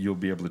 and you'll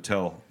be able to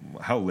tell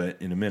how lit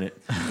in a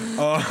minute.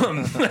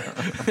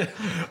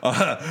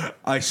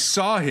 I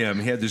saw him.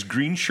 He had this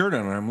green shirt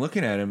on, and I'm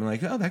looking at him and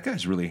like, oh, that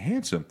guy's really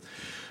handsome.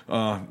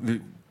 The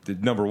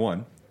number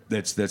one.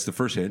 That's the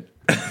first hit.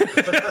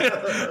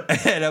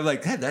 And I'm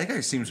like, that guy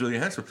seems really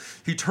handsome.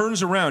 He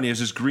turns around. He has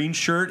this green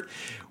shirt.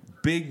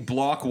 Big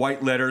block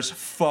white letters,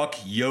 fuck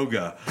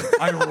yoga.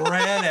 I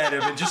ran at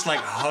him and just like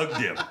hugged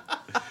him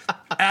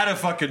out of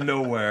fucking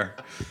nowhere.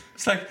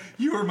 It's like,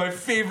 you were my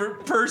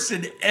favorite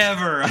person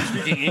ever. I'm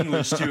speaking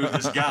English to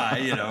this guy,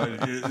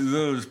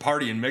 it was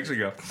party in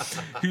Mexico.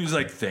 He was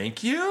like,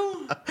 thank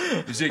you.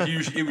 He's like,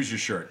 it was your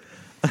shirt.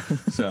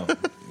 So,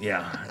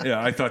 yeah,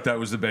 I thought that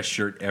was the best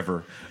shirt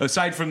ever.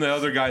 Aside from the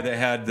other guy that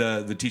had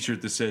the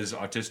T-shirt that says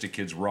 "Autistic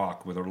Kids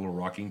Rock" with a little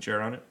rocking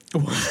chair on it.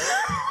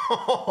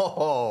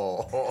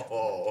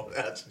 Oh,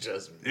 that's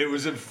just... It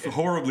was a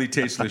horribly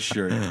tasteless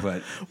shirt,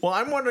 but... Well,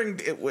 I'm wondering,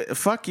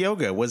 fuck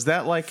yoga, was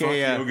that like fuck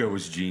yoga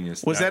was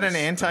genius. Was that an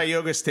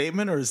anti-yoga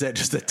statement, or is that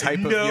just a type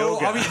of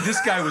yoga? No, I mean,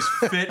 this guy was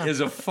fit as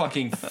a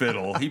fucking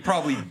fiddle. He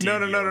probably did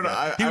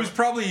No. He was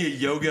probably a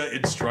yoga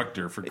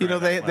instructor for crying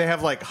out loud. They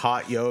have like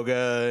hot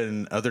yoga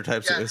and other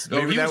types of...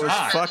 Maybe that was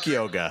hot. fuck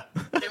yoga.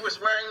 He was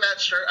wearing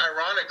that shirt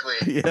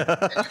ironically.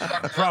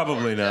 Yeah.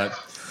 Probably not.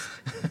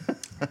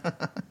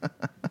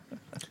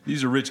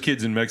 These are rich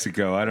kids in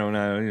Mexico. I don't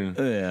know.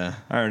 Yeah.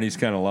 Irony's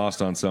kind of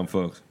lost on some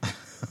folks.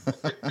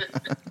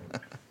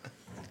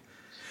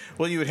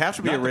 Well, you would have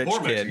to be Not a rich the poor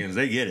kid. Mexicans,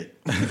 they get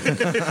it.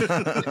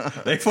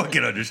 They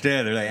fucking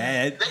understand. They're like,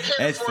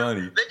 that's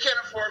funny. They can't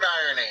afford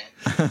irony.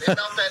 They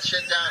melt that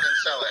shit down and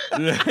sell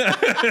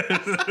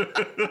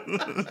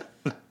it.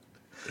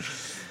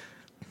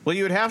 Well,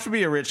 you would have to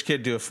be a rich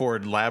kid to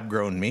afford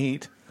lab-grown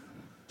meat.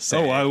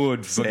 I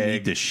would fucking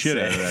eat the shit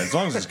out of that, as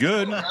long as it's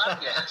good.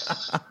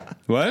 Yes.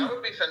 What? That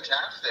would be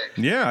fantastic.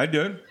 Yeah, I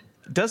do.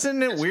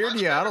 Doesn't it weird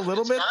you out a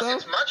little bit, though?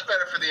 It's much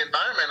better for the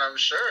environment, I'm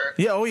sure.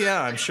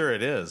 Yeah, I'm sure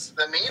it is.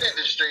 The meat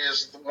industry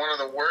is one of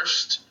the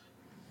worst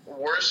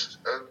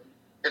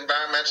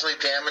environmentally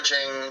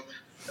damaging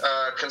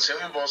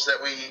consumables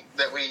that we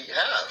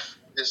have.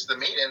 Is the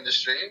meat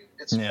industry.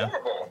 It's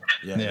horrible.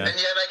 Yeah. And yet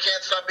I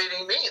can't stop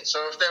eating meat.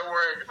 So if there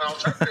were an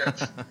alternative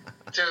to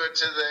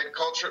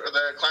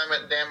the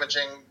climate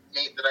damaging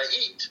meat that I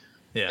eat,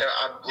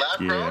 lab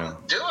grown,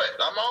 do it.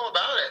 I'm all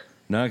about it.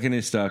 Not going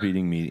to stop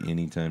eating meat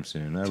anytime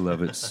soon. I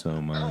love it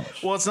so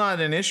much. Well, it's not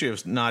an issue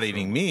of not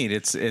eating meat.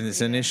 It's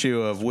an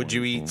issue of would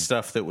you eat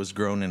stuff that was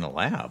grown in a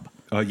lab?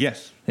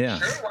 Yes. Yeah.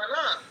 Sure, why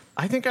not?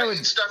 I think I would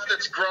eat stuff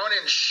that's grown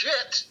in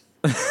shit.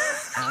 You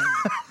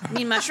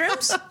mean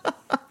mushrooms?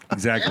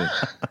 Exactly.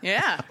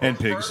 Yeah. And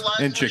pigs.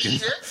 And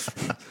chickens. Shit?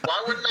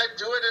 Why wouldn't I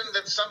do it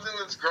in something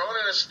that's grown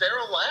in a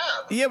sterile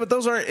lab? Yeah, but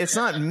it's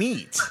not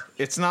meat.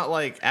 It's not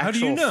like actual How do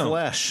you know?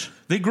 flesh.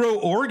 They grow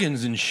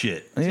organs and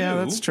shit. Yeah, too.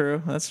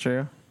 That's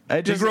true.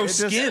 They grow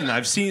skin.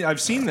 I've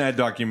seen that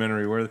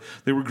documentary where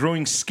they were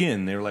growing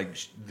skin. They were like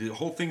the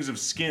whole things of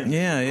skin.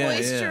 Yeah.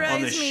 Moisturize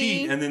On the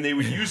sheet, and then they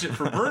would use it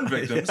for burn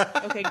victims.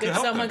 Okay, good.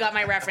 Someone got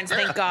my reference.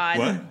 Thank God.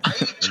 What? I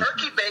eat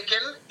turkey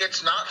bacon.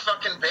 It's not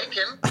fucking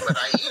bacon, but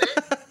I eat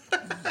it.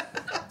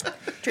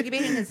 Turkey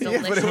bacon is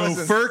delicious. but it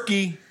wasn't-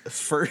 Tofurkey.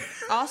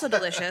 Also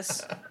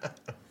delicious.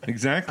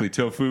 Exactly.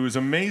 Tofu is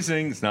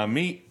amazing. It's not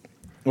meat.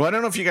 Well, I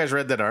don't know if you guys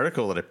read that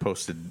article that I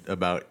posted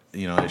about,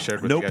 I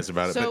shared with you guys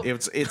about it, So-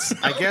 but it's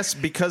I guess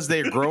because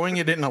they're growing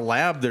it in a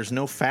lab, there's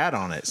no fat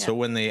on it. So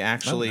when they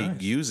actually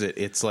use it,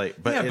 it's like,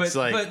 but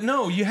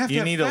no, you have to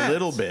you have need fat. a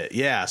little bit.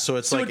 Yeah, so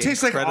it's So like it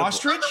tastes incredible. like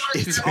ostrich?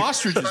 It's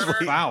ostrich is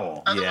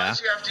foul.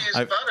 Otherwise, you have to use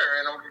butter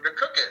in order to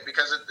cook it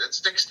because it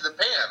sticks to the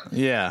pan.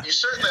 Yeah. You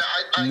certainly,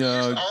 I use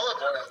olive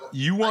oil.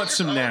 You I want use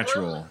some olive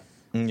natural. oil.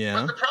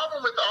 Yeah. But the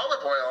problem with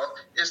olive oil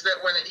is that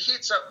when it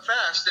heats up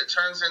fast, it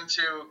turns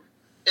into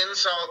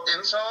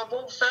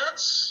insoluble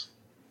fats.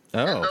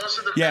 And Oh. those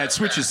are the Yeah, bad it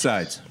switches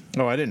fats. sides.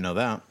 Oh, I didn't know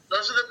that.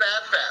 Those are the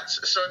bad fats.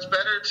 So it's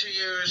better to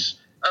use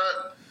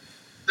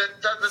the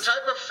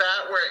type of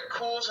fat where it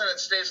cools and it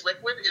stays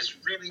liquid is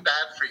really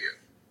bad for you.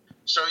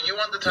 So you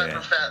want the type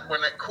of fat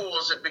when it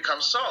cools, it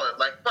becomes solid,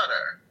 like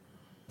butter.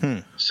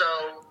 So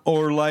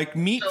Or like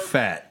meat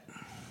fat.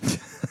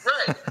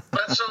 right,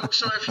 but so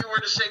if you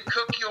were to say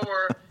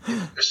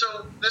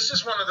so this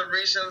is one of the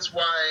reasons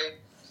why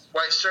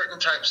certain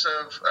types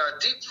of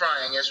deep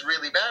frying is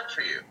really bad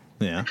for you.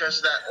 Yeah.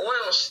 Because that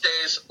oil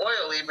stays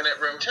oil even at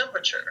room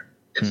temperature.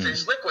 It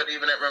stays liquid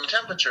even at room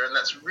temperature, and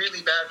that's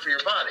really bad for your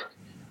body.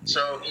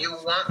 So you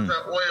want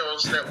the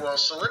oils that will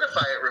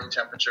solidify at room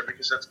temperature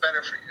because that's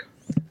better for you.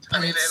 I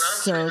mean, and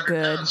I'm so 300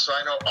 good. pounds, so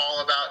I know all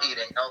about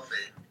eating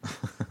healthy.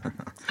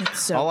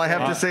 It's so All I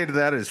have good. to say to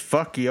that is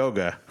fuck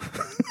yoga.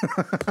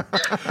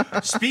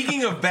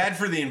 Speaking of bad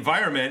for the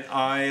environment,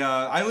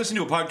 I listen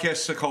to a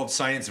podcast called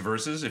Science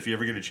Versus. If you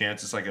ever get a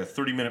chance, it's like a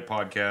 30-minute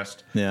podcast.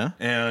 Yeah.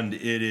 And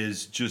it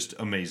is just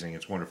amazing.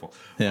 It's wonderful.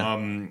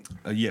 Yeah.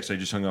 Yes, I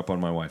just hung up on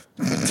my wife.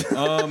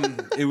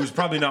 It was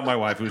probably not my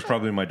wife. It was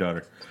probably my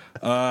daughter.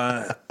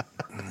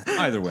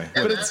 Either way.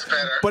 And that's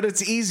better. But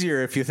it's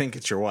easier if you think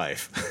it's your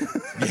wife.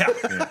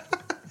 Yeah.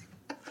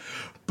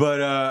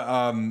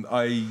 But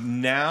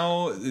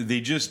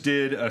they just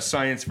did a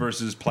science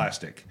versus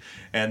plastic,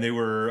 and they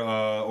were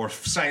or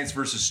science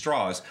versus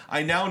straws.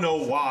 I now know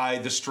why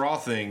the straw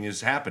thing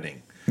is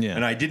happening. Yeah.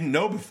 And I didn't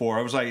know before.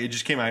 I was like, it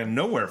just came out of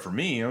nowhere for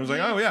me. I was like,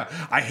 oh yeah,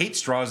 I hate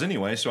straws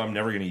anyway, so I'm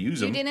never going to use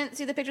them. You didn't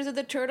see the pictures of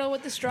the turtle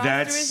with the straw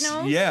through his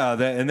nose? Yeah,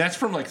 and that's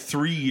from like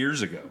 3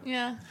 years ago.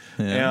 Yeah.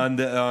 And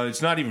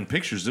it's not even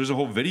pictures. There's a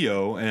whole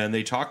video, and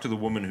they talked to the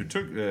woman who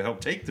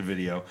helped take the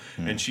video,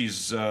 and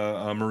she's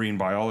a marine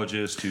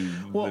biologist who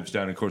lives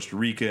down in Costa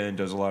Rica and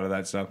does a lot of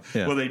that stuff.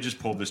 Yeah. Well, they just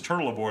pulled this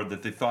turtle aboard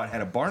that they thought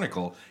had a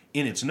barnacle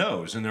in its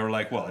nose, and they were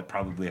like, well, it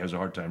probably has a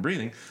hard time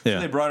breathing. Yeah.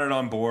 So they brought it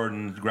on board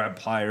and grabbed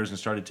pliers and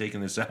started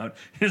taking this out.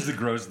 Here's the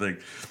gross thing.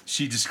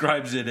 She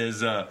describes it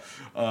as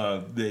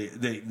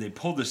they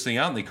pulled this thing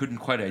out and they couldn't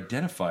quite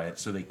identify it,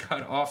 so they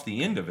cut off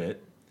the end of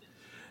it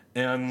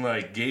and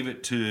like gave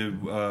it to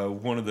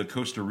one of the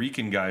Costa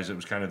Rican guys that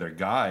was kind of their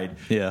guide.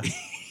 Yeah.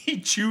 He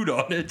chewed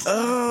on it.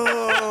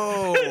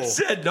 Oh. And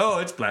said, no,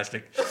 it's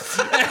plastic.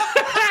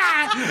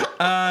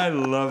 I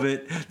love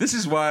it. This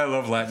is why I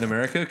love Latin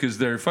America, because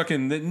they're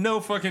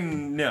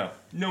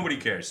nobody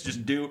cares.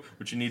 Just do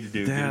what you need to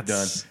do. Get it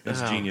done.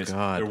 That's genius.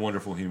 God. They're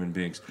wonderful human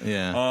beings.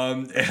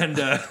 Yeah. And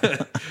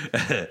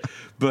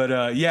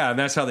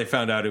that's how they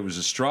found out it was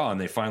a straw, and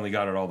they finally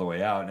got it all the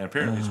way out. And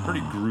apparently it's a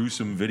pretty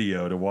gruesome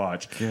video to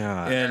watch.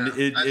 God. And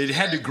it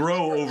had to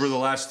grow over the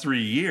last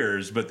 3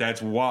 years, but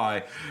that's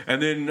why.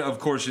 And then, of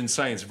course, in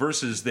Science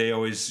Versus, they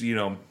always,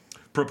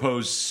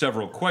 propose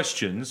several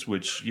questions,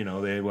 which,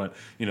 they want,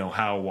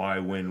 how, why,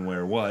 when,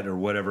 where, what, or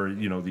whatever,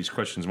 these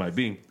questions might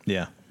be.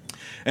 Yeah.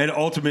 And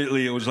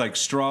ultimately, it was like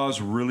straws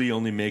really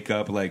only make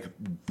up like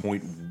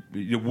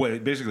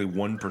basically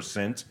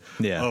 1%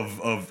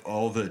 of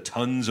all the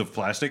tons of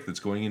plastic that's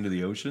going into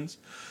the oceans.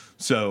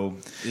 So,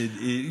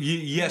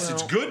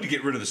 it's good to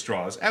get rid of the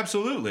straws,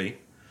 absolutely,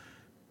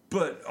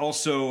 but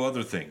also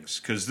other things.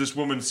 Because this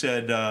woman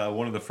said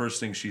one of the first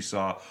things she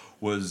saw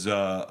was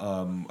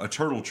a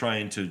turtle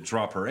trying to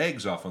drop her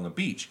eggs off on the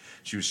beach.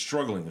 She was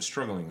struggling, and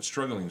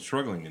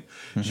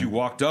she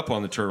walked up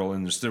on the turtle,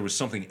 and there was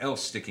something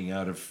else sticking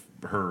out of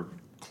her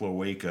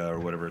cloaca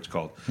or whatever it's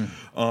called.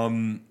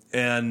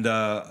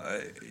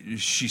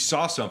 She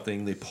saw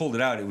something. They pulled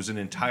it out. It was an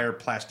entire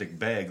plastic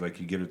bag like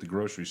you get at the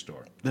grocery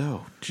store.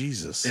 Oh,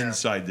 Jesus.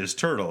 Inside this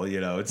turtle,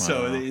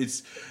 So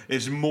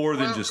it's more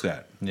than just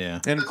that. Yeah.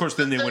 And of course,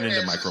 then they went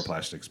into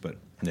microplastics, but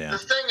the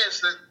thing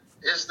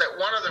is that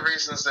one of the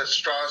reasons that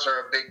straws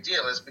are a big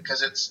deal is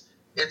because it's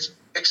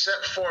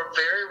except for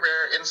very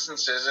rare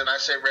instances, and I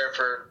say rare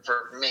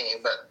for me,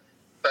 but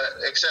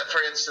except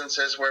for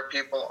instances where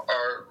people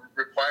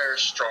require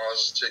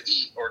straws to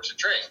eat or to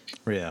drink,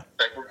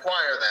 like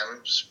require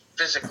them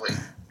physically,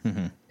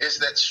 is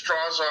that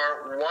straws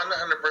are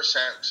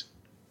 100%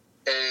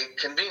 a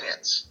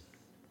convenience.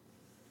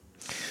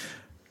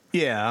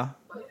 Yeah,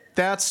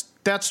 that's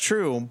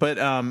true, but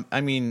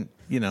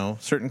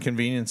certain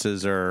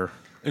conveniences are.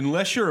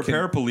 Unless you're a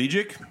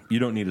paraplegic, you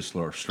don't need a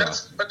straw. But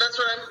that's what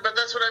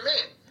I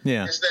mean.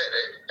 Yeah. Is that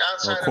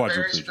outside of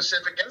very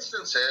specific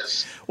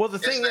instances? Well, the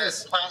thing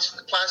is,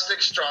 plastic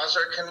straws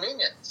are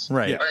convenience,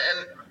 right? Yeah.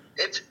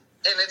 And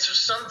it's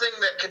something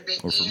that could be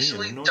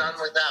easily done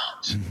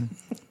without.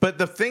 But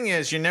the thing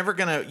is, you're never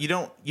gonna you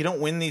don't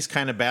win these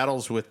kind of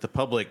battles with the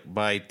public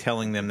by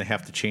telling them they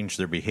have to change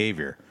their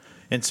behavior.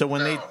 And so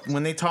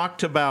when they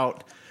talked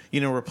about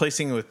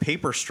replacing it with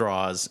paper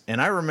straws,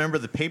 and I remember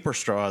the paper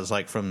straws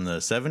like from the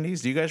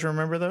 70s. Do you guys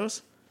remember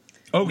those?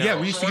 Oh, yeah,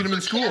 we used to get them in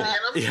school.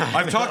 Yeah,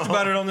 I've talked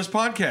about it on this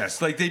podcast.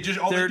 Like,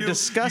 they're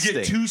disgusting.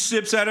 You get 2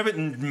 sips out of it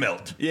and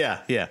melt.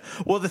 Yeah.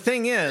 Well, the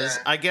thing is,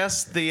 I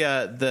guess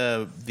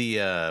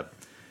the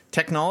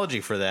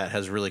technology for that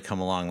has really come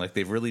along. Like,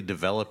 they've really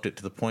developed it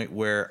to the point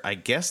where I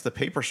guess the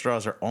paper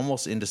straws are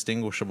almost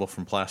indistinguishable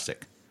from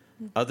plastic,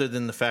 other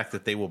than the fact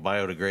that they will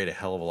biodegrade a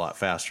hell of a lot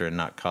faster and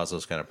not cause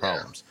those kind of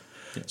problems.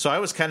 So I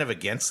was kind of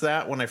against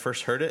that when I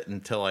first heard it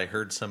until I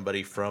heard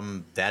somebody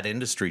from that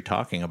industry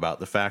talking about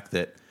the fact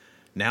that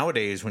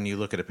nowadays when you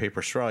look at a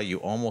paper straw, you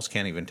almost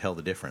can't even tell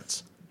the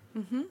difference.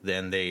 Mm-hmm.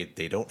 Then they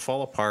don't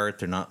fall apart.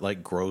 They're not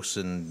like gross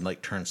and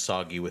like turn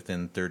soggy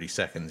within 30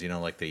 seconds,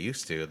 like they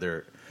used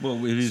to.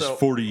 Well, it is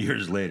 40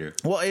 years later.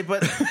 Well,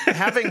 but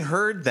having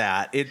heard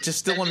that, it just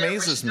still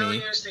amazes me. We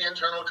still use the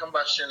internal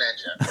combustion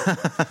engine.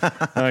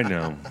 I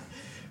know.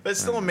 But it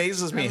still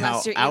amazes me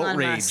how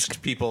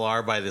outraged people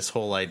are by this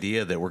whole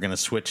idea that we're going to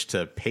switch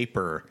to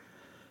paper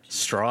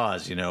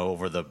straws,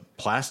 over the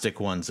plastic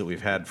ones that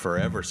we've had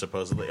forever,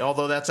 supposedly.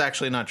 Although that's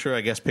actually not true.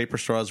 I guess paper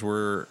straws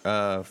were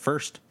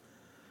first.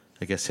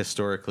 I guess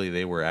historically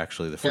they were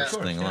actually the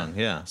first thing along.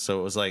 Yeah. So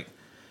it was like,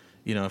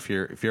 if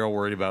you're all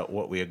worried about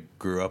what we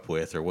grew up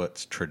with or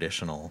what's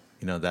traditional,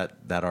 that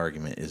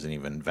argument isn't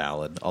even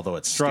valid. Although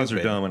it's straws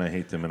stupid. are dumb and I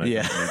hate them and I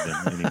don't need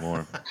them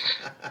anymore.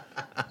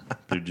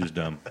 They're just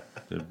dumb.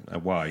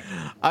 Why?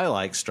 I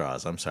like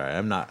straws. I'm sorry.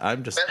 I'm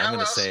going to say it. How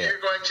else are you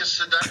going to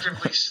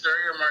seductively stir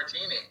your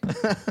martini?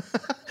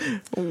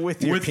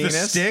 With your penis?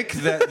 The stick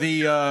that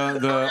the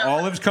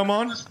olives come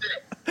on?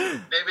 Maybe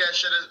I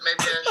should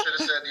have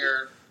said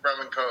your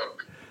rum and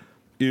coke.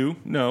 You?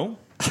 No.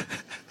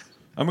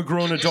 I'm a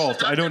grown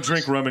adult. I don't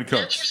drink rum and coke.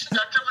 Can't you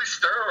seductively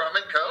stir rum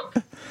and coke?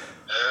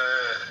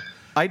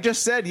 I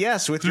just said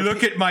yes.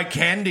 Look at my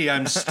candy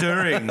I'm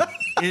stirring.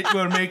 It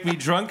will make me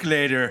drunk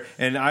later,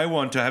 and I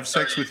want to have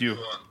sex with you.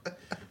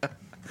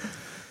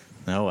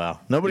 Oh, well.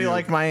 Nobody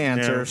liked my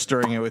answer,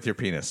 stirring it with your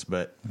penis,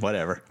 but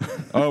whatever.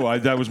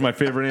 That was my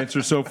favorite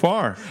answer so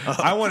far.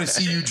 I want to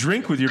see you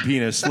drink with your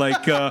penis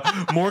like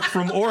Mork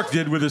from Ork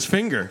did with his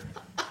finger.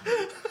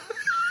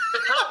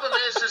 The problem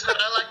is that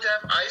I like to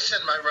have ice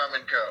in my rum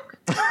and coke.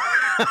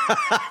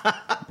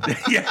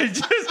 Yeah,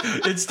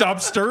 it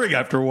stops stirring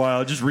after a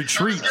while. It just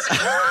retreats.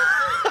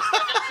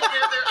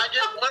 I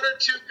get one or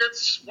two good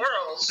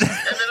swirls, and then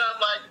I'm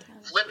like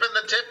flipping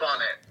the tip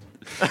on it.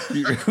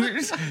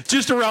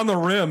 Just around the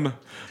rim.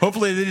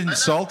 Hopefully they didn't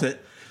salt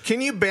it.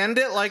 Can you bend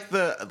it like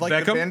the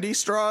bendy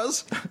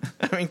straws?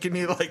 I mean, can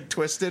you like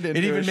twist it into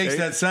It even a makes shape?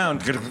 that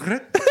sound.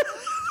 And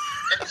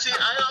see,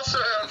 I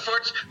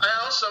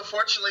also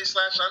fortunately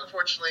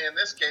in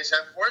this case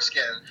have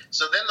foreskin,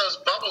 so then those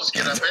bubbles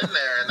get up in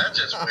there, and that's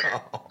just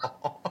weird.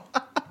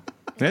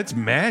 That's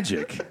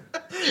magic.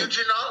 You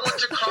do not want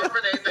to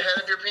carbonate the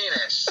head of your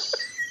penis.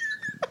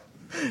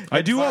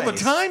 I do all the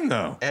time,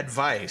 though.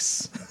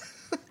 Advice.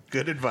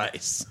 Good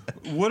advice.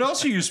 What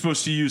else are you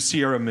supposed to use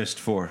Sierra Mist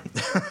for?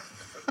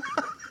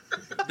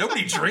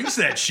 Nobody drinks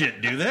that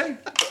shit, do they?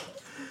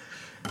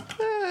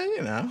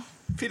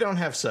 If you don't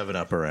have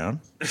 7-Up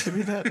around,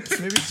 maybe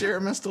Sierra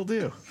Mist will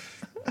do.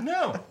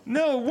 No,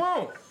 it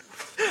won't.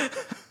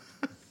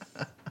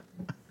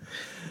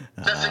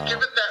 Does it give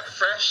it that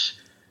fresh?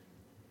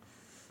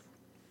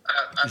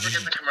 I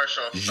forget the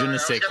commercial. Sorry, I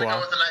was going to go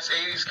with a nice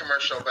 80s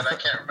commercial, but I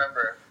can't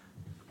remember.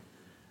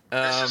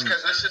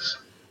 This is...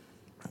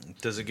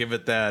 Does it give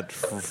it that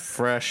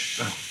fresh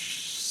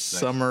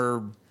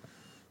summer?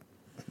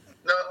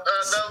 No,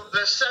 the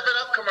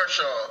 7-Up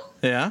commercial.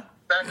 Yeah?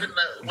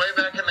 Way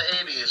back in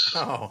the 80s.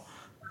 Oh.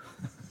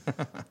 With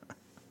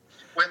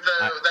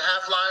the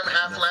half lime,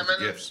 half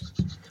lemon.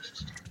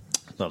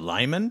 The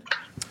Lyman?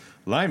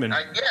 Lyman?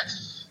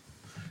 Yes.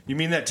 You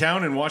mean that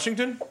town in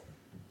Washington?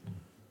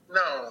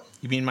 No.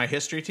 You mean my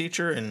history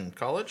teacher in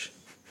college?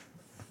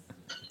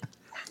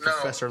 No.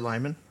 Professor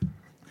Lyman?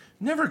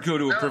 Never go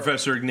to a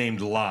professor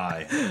named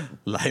Lie.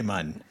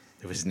 Lyman.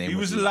 His name He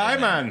was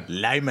Lyman.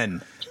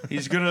 Lyman.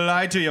 He's going to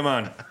lie to you,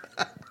 man.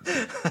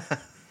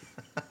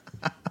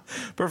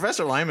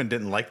 Professor Lyman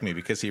didn't like me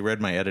because he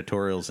read my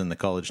editorials in the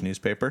college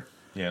newspaper.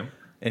 Yeah.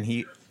 And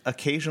he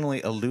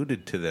occasionally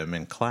alluded to them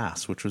in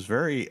class, which was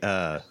very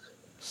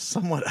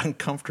somewhat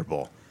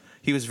uncomfortable.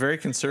 He was very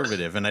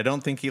conservative, and I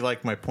don't think he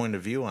liked my point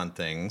of view on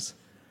things.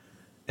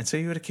 And so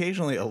he would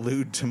occasionally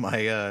allude to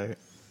my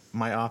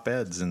my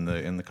op-eds in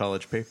the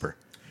college paper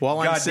while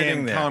I'm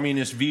sitting there.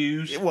 Communist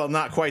views. Well,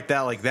 not quite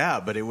that like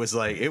that, but it was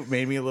like it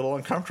made me a little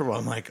uncomfortable.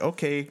 I'm like,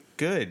 okay,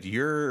 good.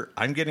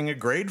 I'm getting a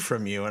grade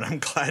from you, and I'm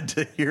glad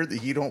to hear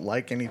that you don't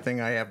like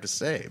anything I have to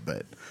say.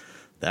 But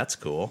that's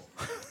cool.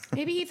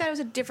 Maybe he thought it was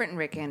a different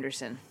Rick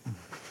Anderson.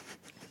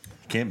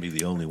 Can't be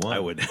the only one. I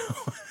would.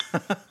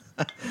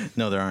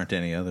 No, there aren't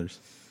any others.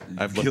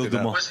 I've Killed looked it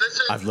them up. all.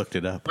 I've looked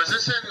it up. Was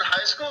this in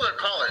high school or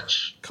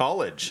college?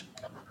 College.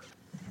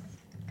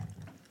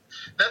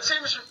 That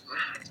seems...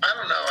 I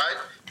don't know. I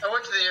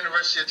went to the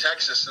University of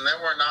Texas, and there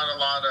were not a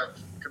lot of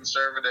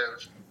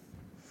conservative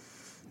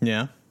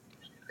Yeah.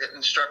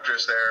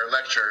 instructors there,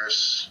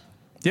 lecturers.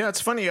 Yeah,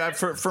 it's funny.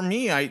 For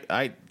me,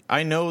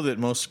 I know that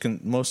most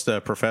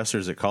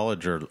professors at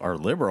college are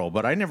liberal,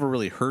 but I never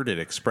really heard it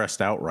expressed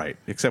outright,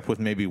 except with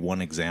maybe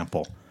one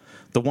example.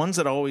 The ones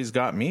that always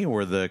got me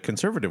were the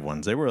conservative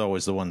ones. They were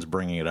always the ones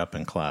bringing it up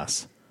in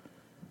class.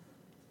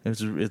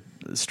 It's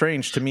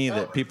strange to me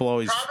that people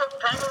always...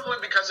 Probably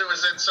because it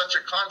was in such a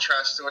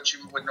contrast to what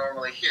you would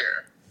normally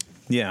hear.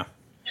 Yeah.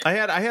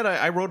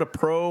 I wrote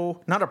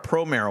not a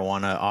pro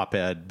marijuana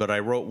op-ed, but I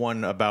wrote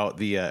one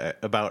about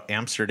about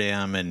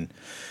Amsterdam and,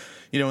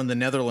 in the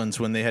Netherlands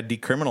when they had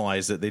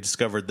decriminalized it, they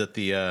discovered that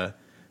the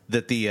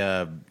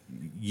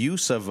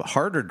use of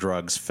harder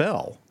drugs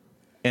fell.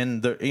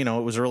 And it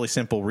was a really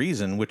simple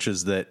reason, which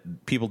is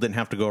that people didn't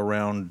have to go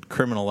around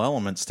criminal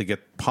elements to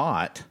get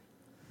pot.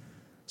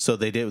 So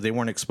they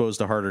weren't exposed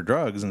to harder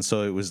drugs, and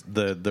so it was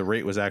the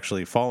rate was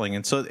actually falling.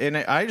 And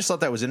I just thought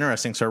that was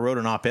interesting. So I wrote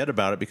an op-ed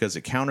about it because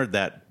it countered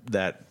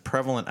that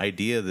prevalent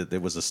idea that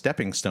it was a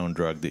stepping stone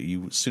drug that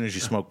as soon as you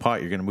smoke pot,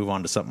 you're going to move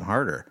on to something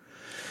harder.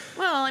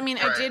 Well, I mean,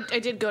 I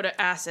did go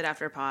to acid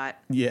after pot.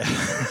 Yeah,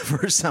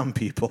 for some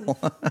people.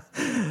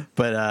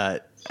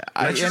 But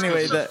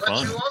anyway, but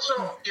you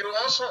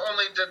also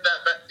only did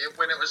that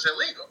when it was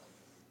illegal.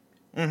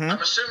 Mm-hmm.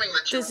 I'm assuming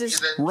that this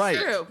is right,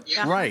 true.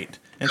 Right.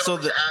 And so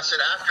the acid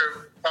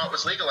after pot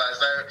was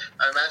legalized.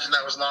 I imagine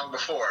that was long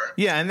before.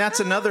 Yeah, and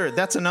that's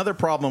another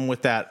problem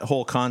with that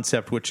whole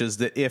concept, which is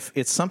that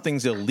if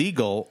something's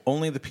illegal,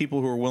 only the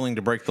people who are willing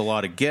to break the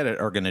law to get it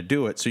are going to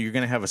do it. So you're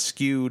going to have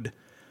skewed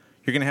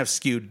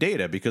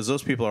data because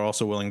those people are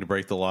also willing to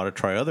break the law to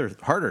try other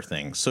harder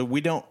things. So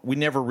we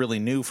never really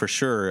knew for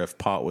sure if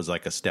pot was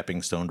like a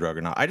stepping stone drug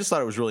or not. I just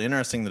thought it was really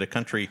interesting that a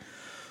country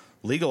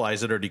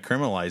legalized it or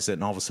decriminalized it,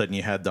 and all of a sudden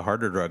you had the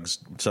harder drugs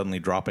suddenly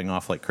dropping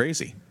off like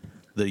crazy.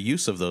 The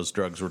use of those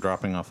drugs were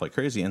dropping off like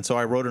crazy. And so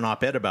I wrote an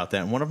op-ed about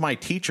that. And one of my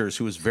teachers,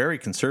 who was very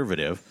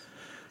conservative,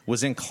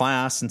 was in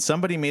class, and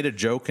somebody made a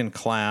joke in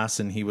class,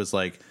 and he was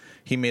like,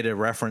 he made a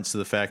reference to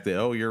the fact that,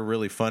 oh, you're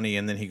really funny.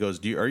 And then he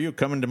goes, are you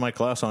coming to my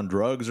class on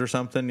drugs or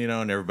something?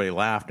 And everybody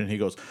laughed. And he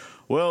goes,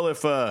 well,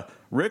 if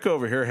Rick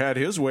over here had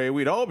his way,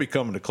 we'd all be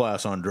coming to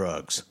class on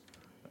drugs.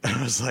 And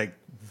I was like,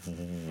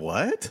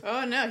 what?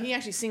 Oh, no, he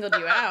actually singled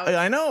you out.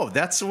 I know.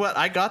 That's what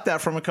I got that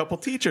from a couple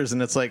teachers.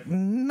 And it's like,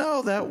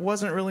 no, that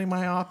wasn't really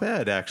my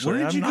op-ed, actually.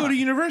 Where did you go to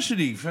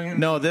university?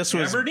 No, this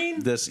was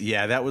Aberdeen?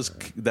 That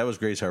was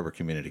Grays Harbor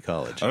Community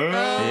College. Oh.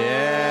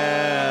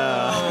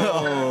 Yeah.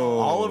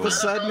 All of a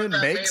sudden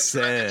it makes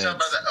sense.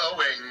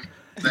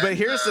 But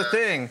here's the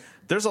thing.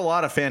 There's a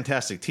lot of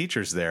fantastic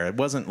teachers there. It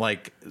wasn't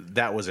like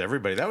that was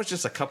everybody. That was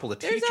just a couple of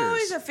teachers. There's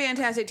always a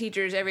fantastic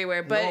teachers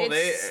everywhere. But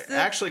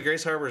actually,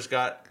 Grays Harbor's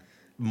got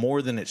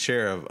more than its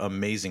share of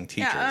amazing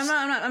teachers. Yeah,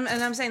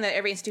 I'm saying that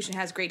every institution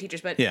has great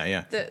teachers, but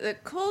the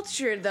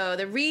culture, though,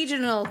 the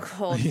regional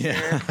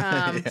culture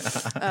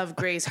of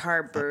Grays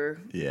Harbor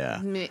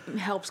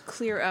helps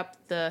clear up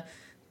the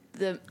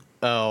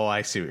Oh,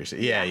 I see what you're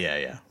saying.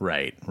 Yeah.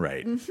 Right.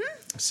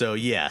 Mm-hmm. So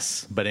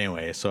yes, but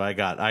anyway, so I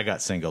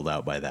got singled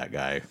out by that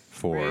guy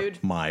for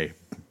my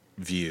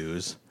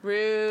views.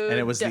 Rude. And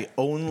it was the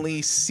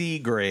only C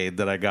grade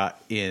that I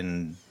got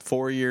in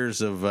 4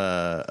 years of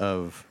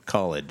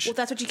college. Well,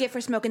 that's what you get for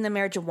smoking the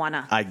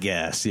marijuana. I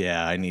guess,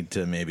 yeah. I need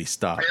to maybe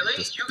stop.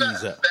 Really? You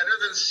got better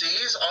than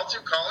C's all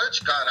through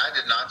college? God, I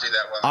did not do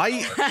that well.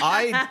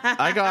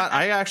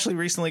 I actually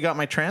recently got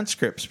my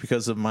transcripts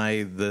because of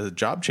the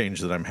job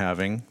change that I'm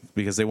having,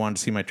 because they wanted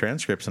to see my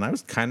transcripts, and I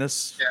was kind of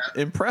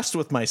impressed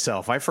with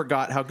myself. I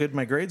forgot how good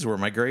my grades were.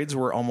 My grades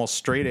were almost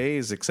straight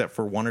A's except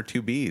for 1 or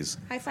 2 B's.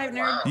 High five,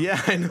 nerd. Wow.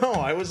 Yeah, I know.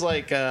 I was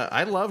like,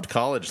 I loved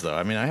college, though.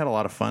 I mean, I had a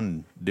lot of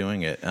fun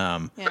doing it.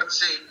 Let's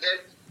see.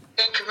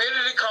 In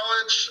community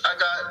college, I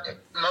got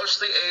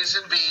mostly A's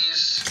and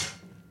B's.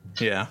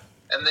 Yeah.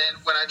 And then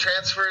when I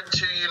transferred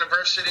to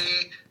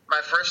university,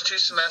 my first 2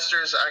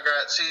 semesters, I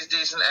got C's,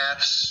 D's, and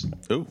F's.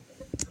 Ooh.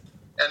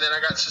 And then I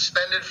got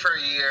suspended for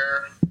a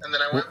year. And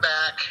then I went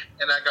back,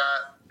 and I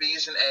got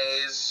B's and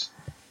A's,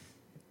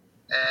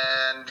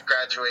 and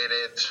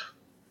graduated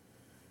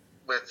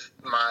with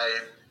my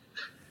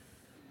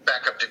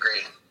backup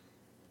degree.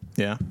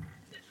 Yeah.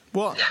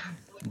 Well,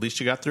 at least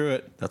you got through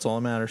it. That's all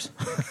that matters.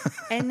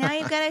 And now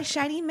you've got a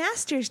shiny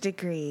master's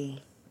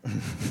degree.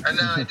 And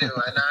now I do.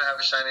 I now have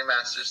a shiny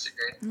master's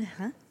degree.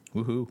 Uh-huh.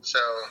 Woohoo. So,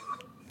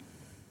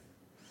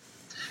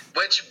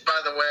 which,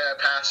 by the way, I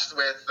passed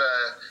with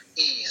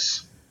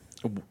E's.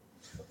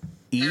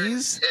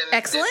 E's?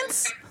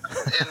 Excellence?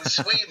 In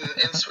Sweden,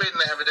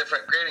 they have a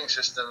different grading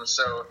system,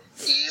 so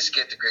E's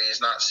get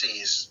degrees, not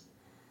C's.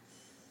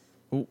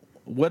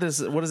 What does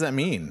that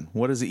mean?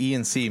 What does E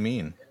and C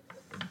mean?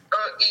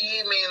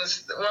 E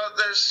means, well,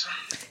 there's...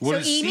 So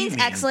E means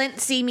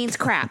excellent, C means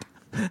crap.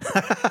 No.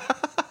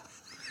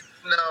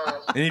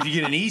 And if you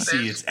get an EC,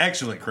 it's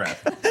excellent crap.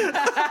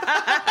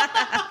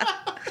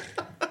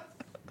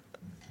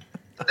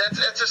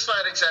 It's a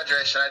slight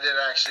exaggeration. I did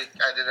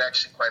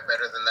actually quite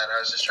better than that. I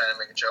was just trying to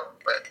make a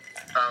joke, but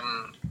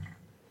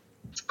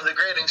the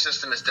grading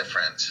system is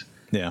different.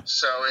 Yeah.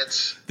 So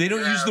it's they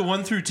don't use the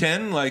 1 through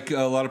 10 like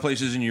a lot of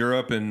places in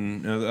Europe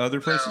and other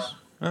places.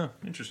 No. Oh,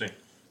 interesting.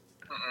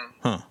 Mm-mm.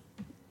 Huh.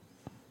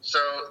 So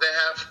they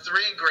have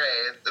 3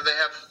 grades. They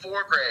have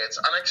 4 grades: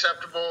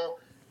 unacceptable,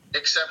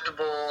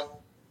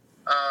 acceptable,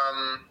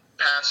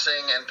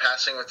 passing, and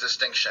passing with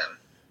distinction.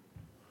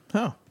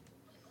 Oh.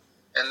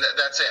 And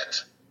that's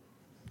it.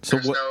 So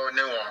There's no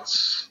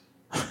nuance.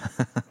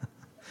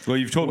 Well,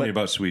 you've told me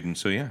about Sweden,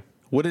 so yeah.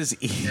 What is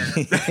E?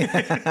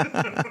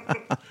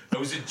 That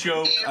was a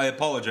joke. I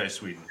apologize,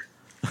 Sweden.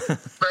 But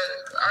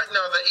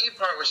no, the E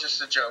part was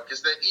just a joke.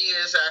 Is that E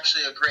is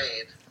actually a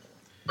grade,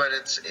 but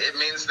it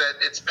means that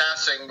it's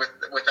passing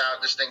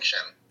without distinction.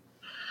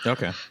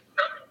 Okay.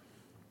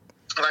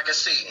 Like a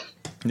C.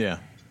 Yeah.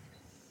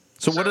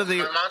 So what are the...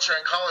 My mantra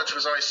in college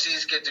was always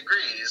C's get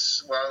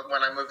degrees. Well,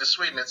 when I moved to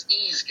Sweden, it's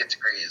E's get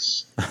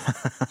degrees.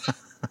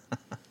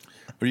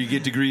 Or you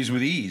get degrees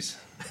with ease.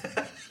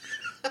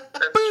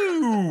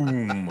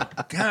 Boom!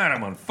 God,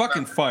 I'm on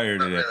fucking fire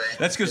today. Really.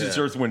 That's because it's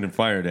Earth, Wind, and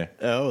Fire Day.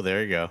 Oh,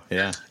 there you go.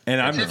 Yeah. And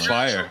I'm the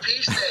fire.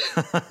 Peace Day.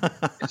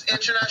 It's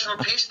International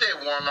Peace Day,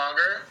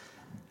 warmonger.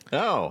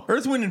 Oh.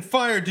 Earth, Wind, and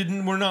Fire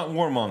were not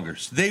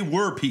warmongers. They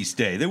were Peace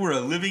Day. They were a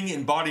living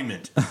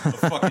embodiment of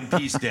fucking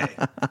Peace Day.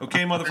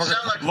 Okay,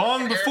 motherfucker? Like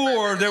long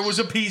before there was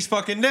a Peace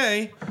fucking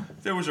Day,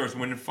 there was Earth,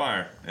 Wind, and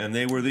Fire. And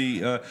they were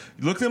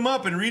look them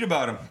up and read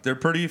about them. They're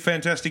pretty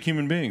fantastic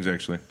human beings,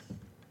 actually.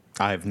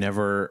 I've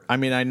never... I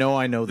mean, I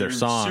know their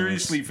songs.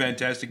 Seriously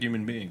fantastic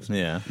human beings.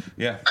 Yeah.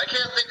 Yeah. I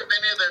can't think of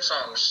any of their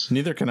songs.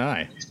 Neither can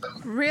I.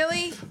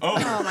 Really? Oh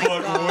my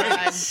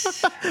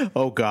God.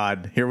 Oh,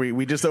 God. Here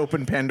we just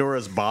opened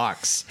Pandora's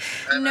box.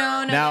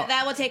 No. Now,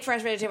 that will take for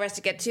us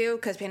to get to,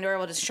 because Pandora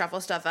will just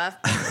shuffle stuff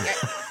up.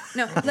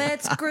 No,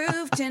 let's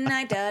groove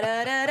tonight. Da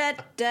da da da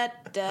da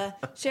da.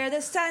 Share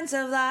the signs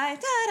of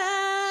life. Da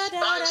da da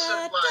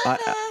da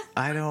da.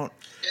 I don't...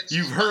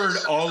 You've heard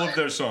all of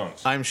their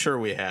songs. I'm sure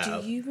we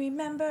have. Do you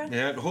remember?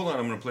 Yeah, hold on.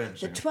 I'm going to play it.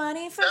 The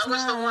 21st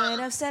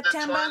night of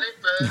September.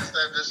 The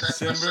 21st of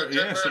September.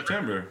 Yeah,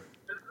 September.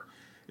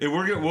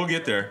 We'll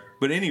get there.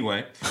 But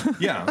anyway,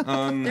 yeah.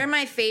 They're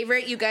my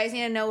favorite. You guys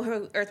need to know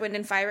who Earth, Wind,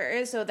 and Fire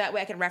is, so that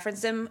way I can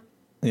reference them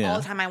all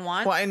the time I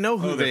want. Well, I know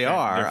who they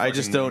are. I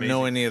just don't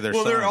know any of their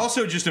songs. Well, they're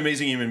also just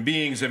amazing human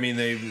beings. I mean,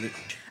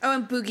 Oh,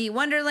 and Boogie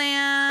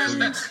Wonderland.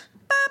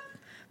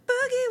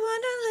 Boogie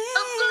Wonderland.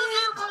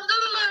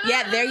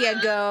 Yeah, there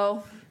you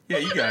go. Yeah,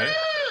 you got it.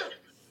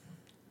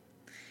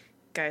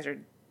 Guys are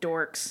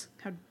dorks.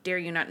 How dare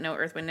you not know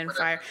Earth, Wind, and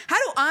Fire? How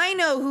do I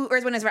know who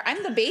Earth, Wind, and Fire?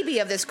 I'm the baby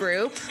of this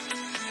group.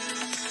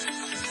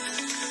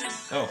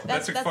 Oh,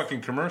 that's a fucking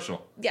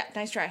commercial. Yeah,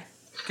 nice try.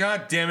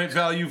 God damn it,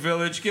 Value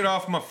Village. Get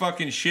off my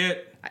fucking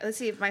shit. Let's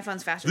see if my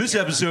phone's faster. This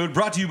episode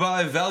brought to you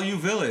by Value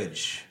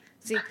Village.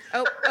 See?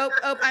 Oh,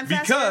 I'm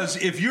faster. Because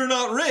if you're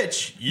not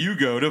rich, you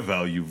go to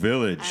Value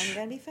Village. I'm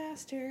going to be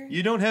faster.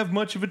 You don't have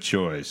much of a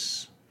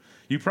choice.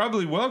 You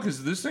probably will,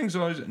 because this thing's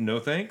always... No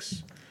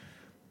thanks.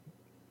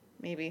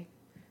 Maybe.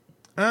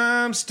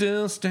 I'm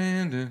still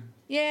standing.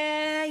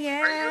 Yeah.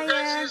 Are you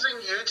guys using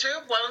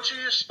YouTube? Why don't you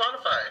use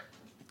Spotify?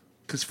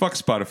 Because fuck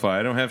Spotify.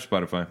 I don't have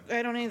Spotify.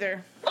 I don't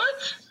either.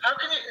 What? How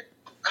can you...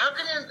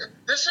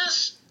 This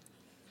is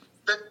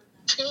the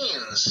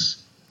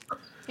teens.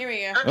 Here we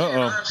go. How can you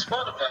not have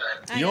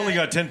Spotify? You only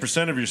got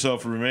 10% of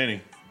yourself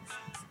remaining.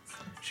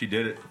 She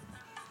did it.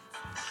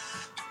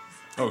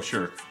 Oh,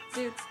 sure.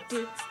 Do.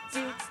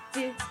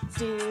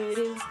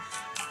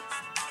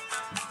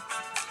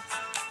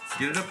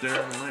 Get it up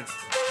there on the line.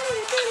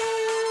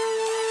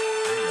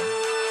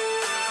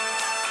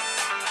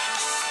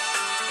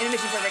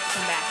 Intermission for Rick to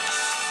come back.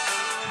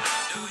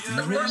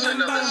 Of course I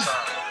know this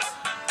song.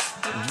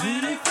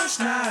 Really first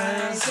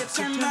night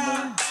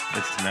September.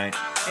 It's tonight.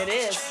 It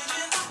is.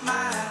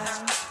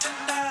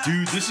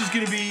 Dude, this is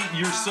going to be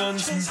your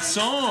son's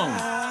song.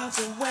 Hell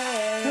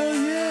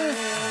yeah.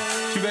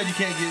 Too bad you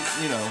can't get,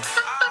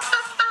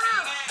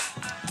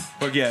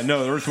 But yeah,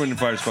 no, Earth, Wind, and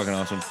Fire is fucking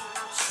awesome. But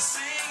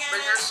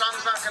your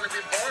son's not going to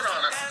be born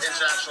on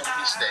International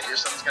Peace Day. Your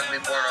son's going to be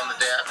born on the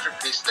day after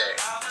Peace Day,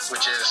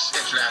 which is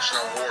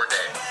International War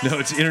Day. No,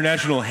 it's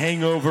International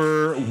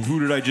Hangover. Who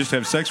did I just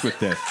have sex with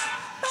day?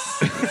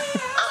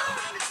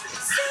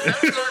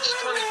 That's March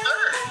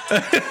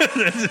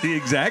 23rd.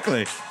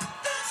 Exactly.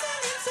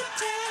 That's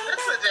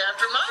the day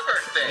after my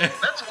birthday.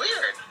 That's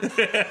weird.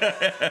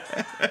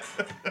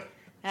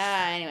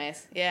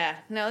 Anyways, yeah.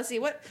 No, let's see.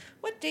 What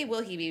day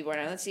will he be born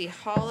on? Let's see.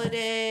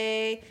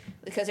 Holiday.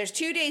 Because there's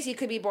 2 days he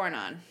could be born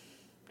on.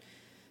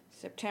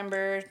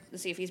 September.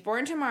 Let's see. If he's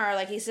born tomorrow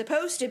like he's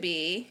supposed to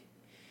be.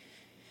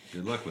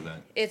 Good luck with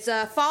that. It's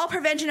Fall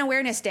Prevention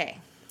Awareness Day.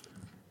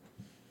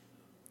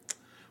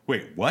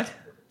 Wait, what?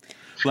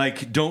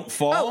 Like, don't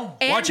fall? Oh,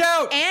 and, watch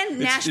out! And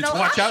National... It's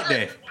Watch Out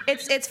Day.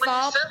 It's when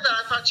fall... you said that,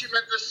 I thought you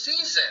meant the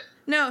season.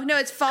 No,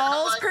 it's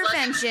Falls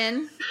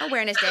Prevention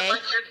Awareness Day. Like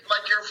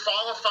you're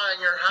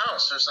fallifying your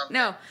house or something.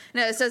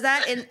 No. So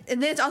that, and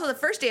then it's also the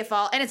first day of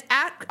fall, and it's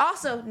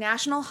also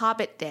National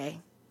Hobbit Day.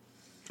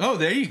 Oh,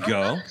 there you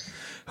go. Nice.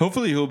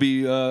 Hopefully he'll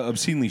be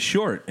obscenely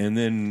short, and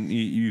then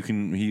you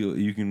can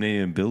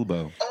name him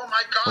Bilbo. Oh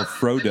my God! Or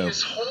Frodo.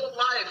 His whole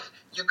life,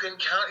 you can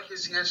count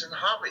his years in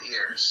Hobbit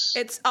years.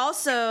 It's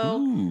also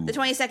the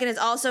 22nd is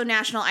also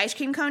National Ice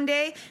Cream Cone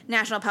Day,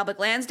 National Public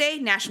Lands Day,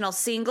 National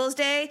Singles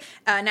Day,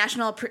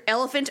 National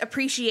Elephant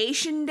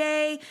Appreciation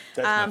Day.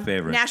 That's my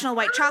favorite. National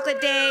White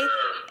Chocolate Day.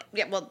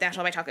 Yeah, well,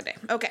 National White Chocolate Day.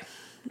 Okay.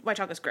 White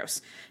chocolate's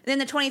gross. And then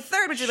the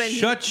 23rd, which is when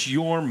Shut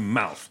your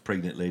mouth,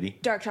 pregnant lady.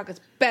 dark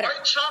chocolate's better.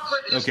 White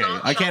chocolate is Okay,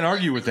 not I can't chocolate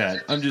argue with because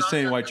that. it I'm does just not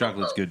saying have white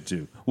chocolate's cocoa. good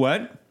too.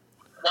 What?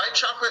 White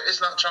chocolate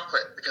is not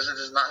chocolate because it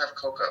does not have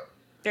cocoa.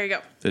 There you go.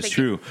 That's Thank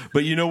you. true.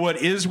 But you know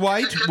what is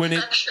white It's a when it?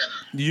 confection.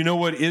 You know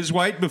what is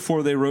white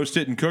before they roast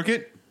it and cook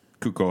it?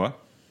 Cocoa.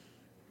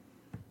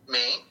 Me?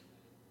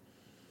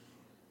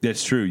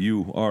 That's true.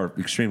 You are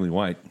extremely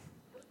white.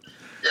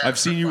 Yeah, I've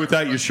seen you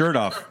without your shirt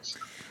off.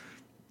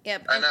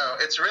 Yep. I know.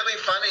 It's really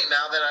funny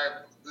now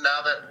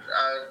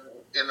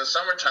that in the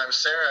summertime,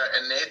 Sarah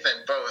and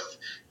Nathan both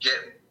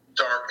get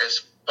dark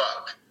as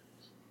fuck,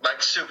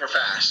 like super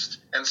fast.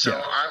 And so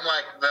Yeah. I'm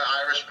like the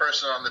Irish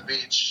person on the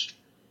beach.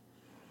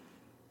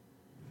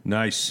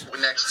 Nice.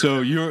 Next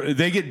to So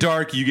they get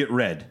dark, you get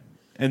red,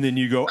 and then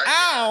you go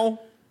ow,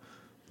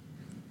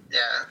 Yeah.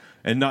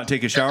 and not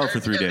take a shower for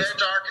 3 days.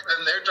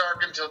 They're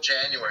dark until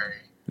January.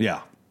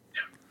 Yeah.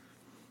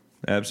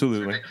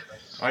 Absolutely.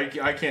 Ridiculous.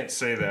 I can't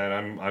say that.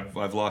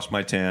 I've lost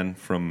my tan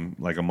from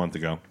like a month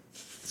ago,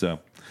 so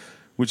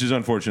which is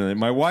unfortunate.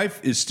 My wife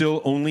is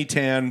still only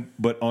tan,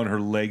 but on her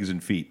legs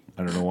and feet.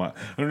 I don't know why. I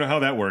don't know how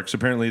that works.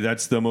 Apparently,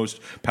 that's the most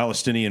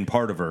Palestinian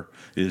part of her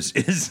is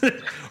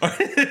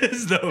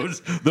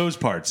those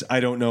parts. I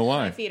don't know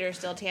My why. feet are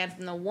still tan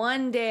from the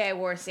one day I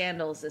wore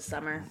sandals this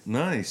summer.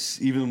 Nice,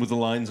 even with the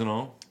lines and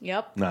all.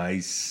 Yep.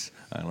 Nice.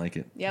 I like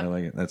it. Yep. I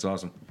like it. That's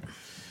awesome.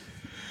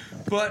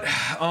 But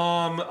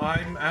I'm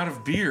out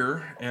of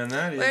beer, and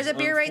that is There's a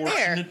beer right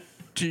there.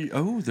 unfortunate.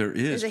 Oh, there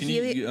is. There's a Can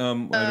you? Healy-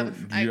 I'm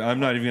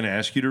not even going to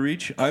ask you to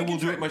reach. I will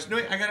do it myself. No,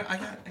 wait, I got it.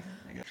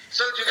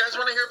 So do you guys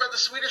want to hear about the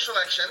Swedish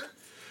election?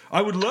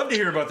 I would love to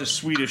hear about the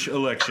Swedish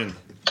election.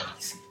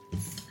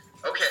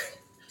 Okay.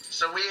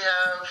 So we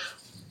have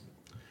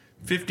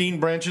 15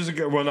 branches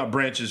ago. Well, not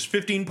branches.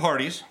 15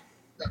 parties.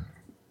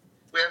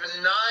 We have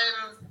 9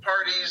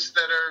 parties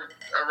that are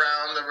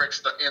around the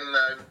Riksdag in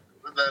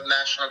the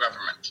national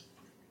government.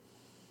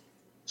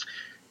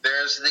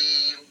 There's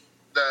the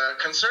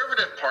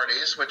conservative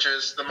parties, which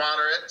is the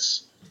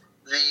moderates,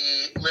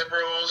 the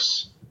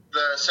liberals,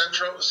 the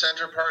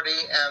center party,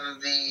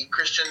 and the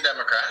Christian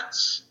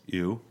Democrats.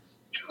 You.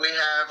 We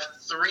have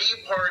 3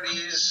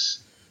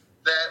 parties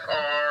that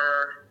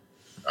are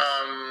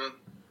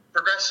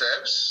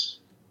progressives.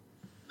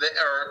 They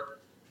are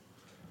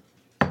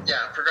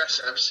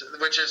progressives,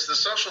 which is the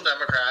Social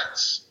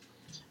Democrats,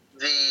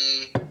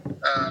 the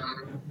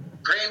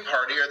Green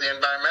Party or the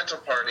Environmental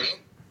Party,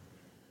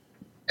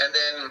 and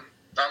then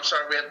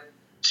we have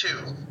 2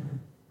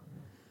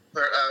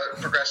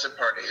 progressive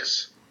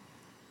parties,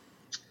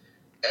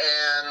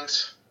 and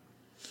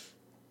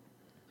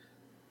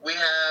we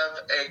have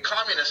a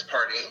Communist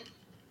Party,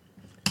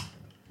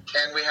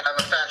 and we have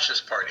a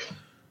Fascist Party.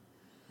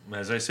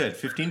 As I said,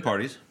 15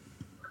 parties.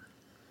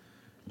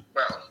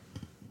 Well,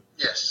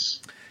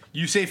 yes.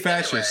 You say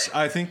fascists.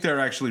 Anyway. I think they're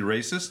actually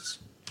racists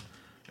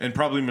and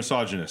probably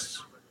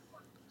misogynists.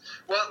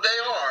 Well, they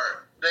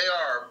are,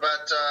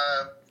 but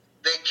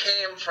they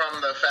came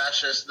from the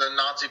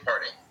Nazi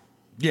Party.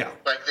 Yeah.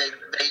 Like they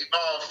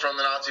evolved from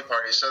the Nazi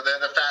Party, so they're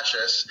the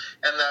fascists.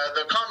 And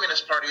the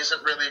Communist Party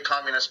isn't really a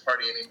Communist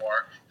Party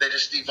anymore. They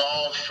just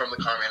evolved from the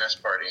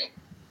Communist Party.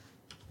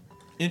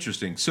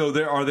 Interesting. So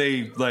are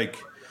they like?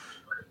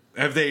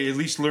 Have they at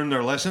least learned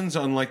their lessons,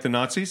 unlike the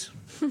Nazis?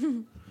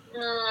 Well,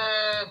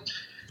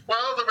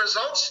 the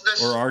results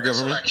this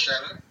election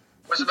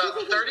was about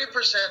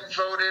 30%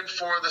 voted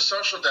for the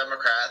Social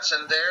Democrats,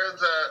 and they're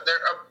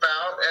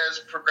about as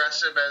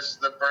progressive as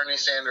the Bernie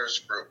Sanders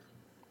group.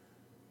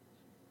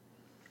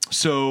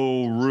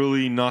 So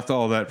really not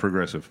all that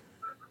progressive.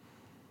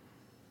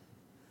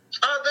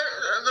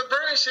 The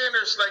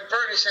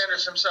Bernie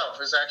Sanders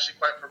himself is actually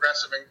quite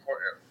progressive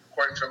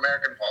according to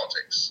American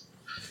politics.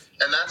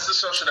 And that's the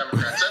Social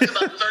Democrats. That's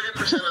about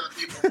 30% of the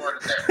people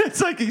voted there.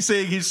 It's like he's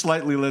saying he's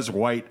slightly less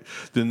white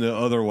than the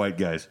other white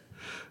guys.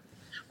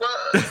 Well,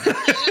 he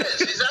is.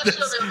 He's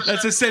actually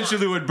That's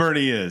essentially what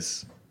Bernie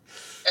is.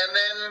 And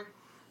then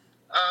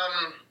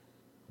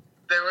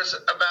there was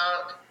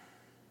about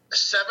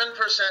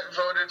 7%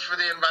 voted for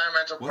the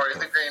Environmental Party,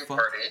 the Green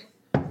Party.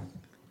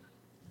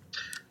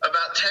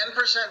 About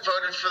 10%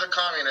 voted for the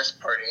Communist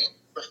Party,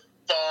 the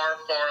far,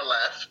 far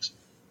left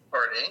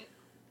party.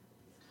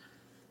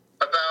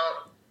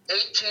 About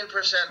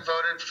 18%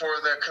 voted for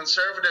the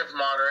conservative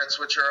moderates,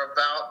 which are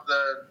about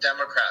the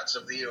Democrats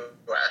of the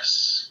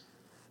U.S.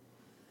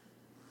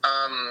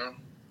 And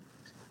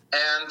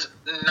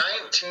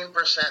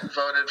 19%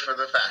 voted for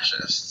the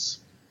fascists.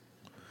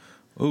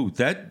 Oh,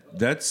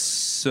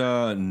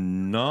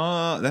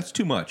 that's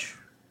too much.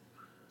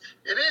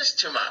 It is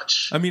too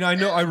much. I mean,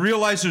 I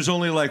realize there's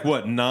only like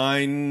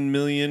 9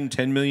 million,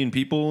 10 million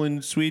people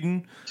in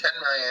Sweden. 10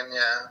 million,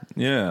 yeah.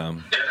 Yeah.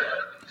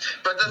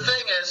 But the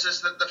thing is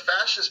that the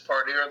Fascist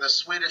Party, or the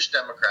Swedish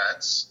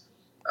Democrats,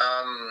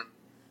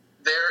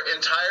 their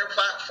entire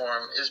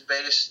platform is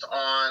based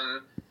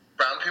on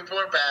brown people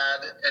are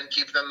bad and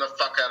keep them the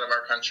fuck out of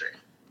our country.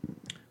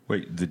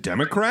 Wait, the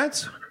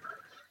Democrats?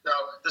 No,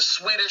 the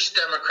Swedish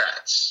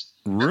Democrats.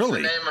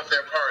 Really? That's the name of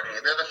their party.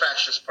 They're the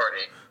Fascist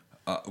Party.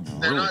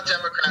 They're not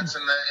Democrats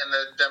in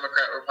the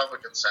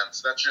Democrat-Republican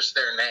sense. That's just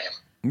their name.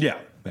 Yeah.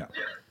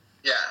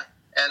 Yeah.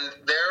 And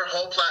their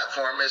whole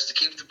platform is to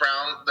keep the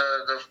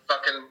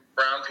fucking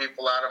brown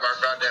people out of our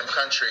goddamn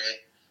country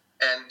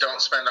and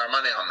don't spend our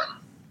money on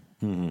them.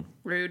 Mm-hmm.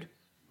 Rude.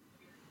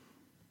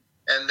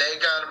 And they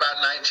got about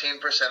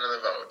 19% of the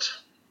vote.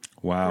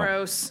 Wow.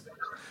 Gross.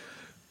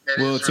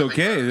 Well, it's really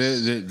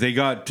okay. They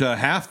got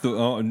half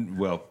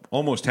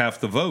almost half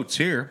the votes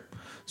here.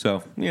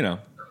 So, Yeah.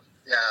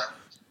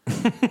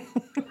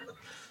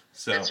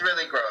 So It's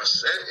really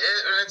gross.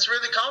 It's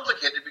really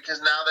complicated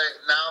because now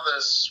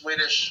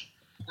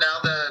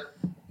the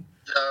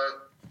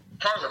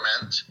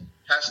parliament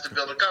has to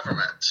build a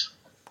government.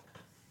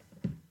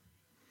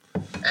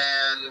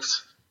 And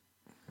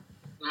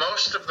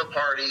most of the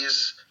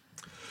parties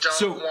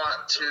don't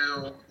want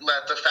to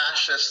let the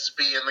fascists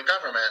be in the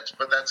government,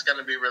 but that's going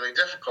to be really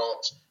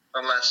difficult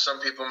unless some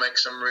people make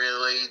some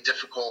really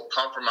difficult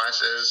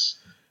compromises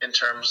in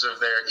terms of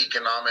their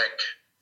economic